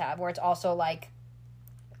daughters have, where it's also like,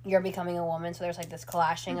 you're becoming a woman. So there's like this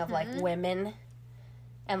clashing of like women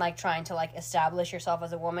and like trying to like establish yourself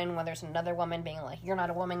as a woman when there's another woman being like, you're not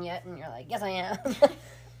a woman yet. And you're like, yes, I am.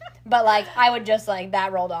 But like, I would just like,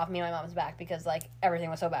 that rolled off me and my mom's back because like everything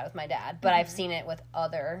was so bad with my dad. But I've seen it with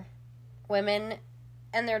other women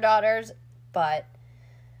and their daughters, but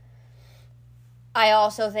I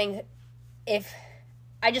also think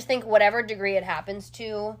I just think whatever degree it happens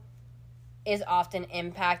to is often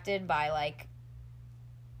impacted by like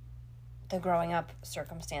the growing up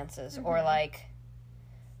circumstances or like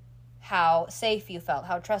how safe you felt,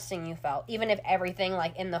 how trusting you felt, even if everything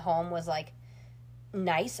like in the home was like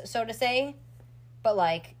nice, so to say, but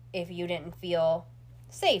like if you didn't feel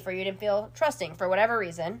safe or you didn't feel trusting for whatever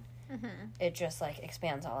reason, it just, like,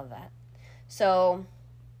 expands all of that. So,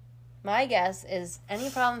 my guess is any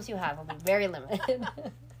problems you have will be very limited.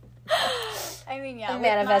 I mean, yeah. I'm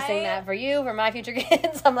manifesting that for you, for my future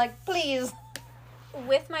kids. I'm like, please.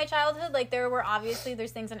 With my childhood, like,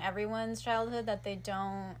 there's things in everyone's childhood that they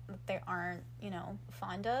aren't,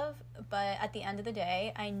 fond of. But at the end of the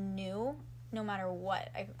day, I knew no matter what,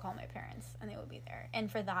 I could call my parents and they would be there. And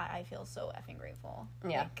for that, I feel so effing grateful.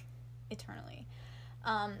 Yeah. Like, eternally.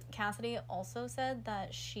 Cassidy also said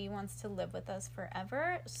that she wants to live with us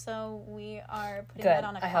forever, so we are putting that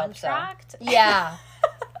on a contract. So. Yeah.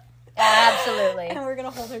 Absolutely. And we're gonna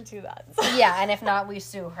hold her to that. Yeah, and if not, we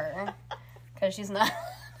sue her. Because she's not...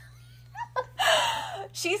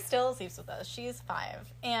 She still sleeps with us. She's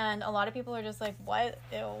 5. And a lot of people are just like, what?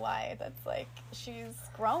 Ew, why? That's like, she's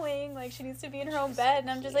growing. Like, she needs to be in her own bed.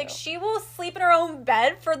 And I'm just like, she will sleep in her own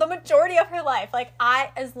bed for the majority of her life. Like,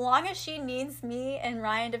 as long as she needs me and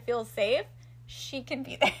Ryan to feel safe, she can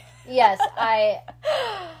be there. Yes,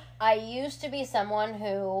 I used to be someone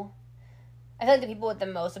who... I feel like the people with the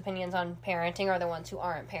most opinions on parenting are the ones who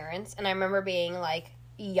aren't parents. And I remember being, like,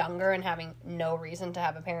 younger and having no reason to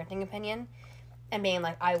have a parenting opinion. And being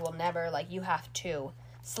like, I will never, like, you have to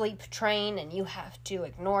sleep train and you have to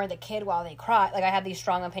ignore the kid while they cry. Like, I had these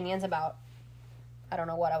strong opinions about, I don't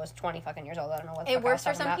know what, I was 20 fucking years old. I don't know what the fuck It works I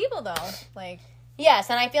was for some about. people, though. Like, yes,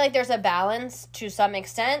 and I feel like there's a balance to some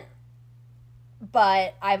extent.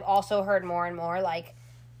 But I've also heard more and more, like,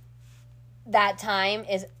 that time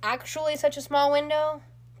is actually such a small window.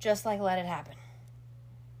 Just, like, let it happen.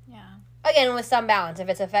 yeah. again, with some balance. If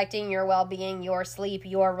it's affecting your well-being, your sleep,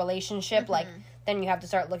 your relationship, like, then you have to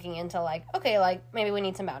start looking into, like, okay, like, maybe we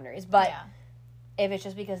need some boundaries. But Yeah. if it's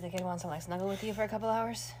just because the kid wants to, like, snuggle with you for a couple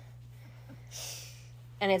hours,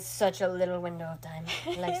 and it's such a little window of time,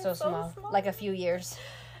 like, so small, like a few years.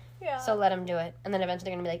 Yeah. So let them do it. And then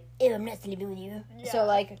eventually they're going to be like, ew, I'm not sleeping with you. Yeah. So,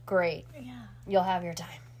 like, great. Yeah. You'll have your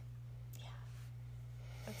time.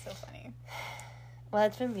 That's so funny. Well,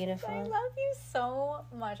 it's been beautiful. I love you so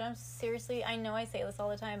much. I'm seriously, I know I say this all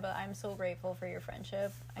the time, but I'm so grateful for your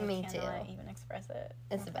friendship. Me I cannot even express it.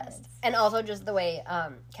 It's the best. And also just the way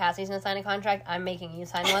Cassie's going to sign a contract, I'm making you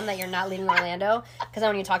sign one that you're not leaving Orlando. Because then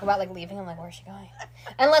when you talk about, like, leaving, I'm like, where's she going?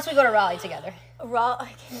 Unless we go to Raleigh together.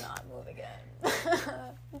 I cannot move again.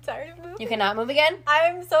 I'm tired of moving. You cannot move again?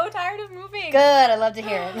 I'm so tired of moving. Good. I love to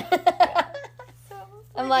hear it. So,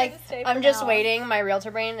 I'm we're like, gonna stay I'm for just now. waiting. My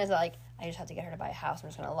realtor brain is like, I just have to get her to buy a house. I'm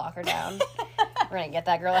just going to lock her down. We're going to get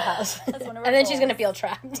that girl a house. That's one of our And then she's goals. going to feel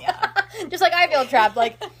trapped. Yeah. Just like I feel trapped.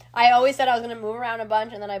 Like, I always said I was going to move around a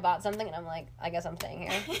bunch, and then I bought something, and I'm like, I guess I'm staying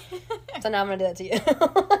here. So now I'm going to do that to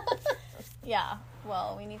you. Yeah.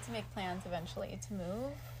 Well, we need to make plans eventually to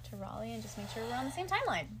move to Raleigh and just make sure we're on the same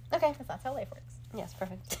timeline. Okay. Because that's how life works. Yes,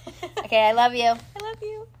 perfect. Okay, I love you. I love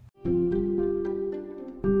you.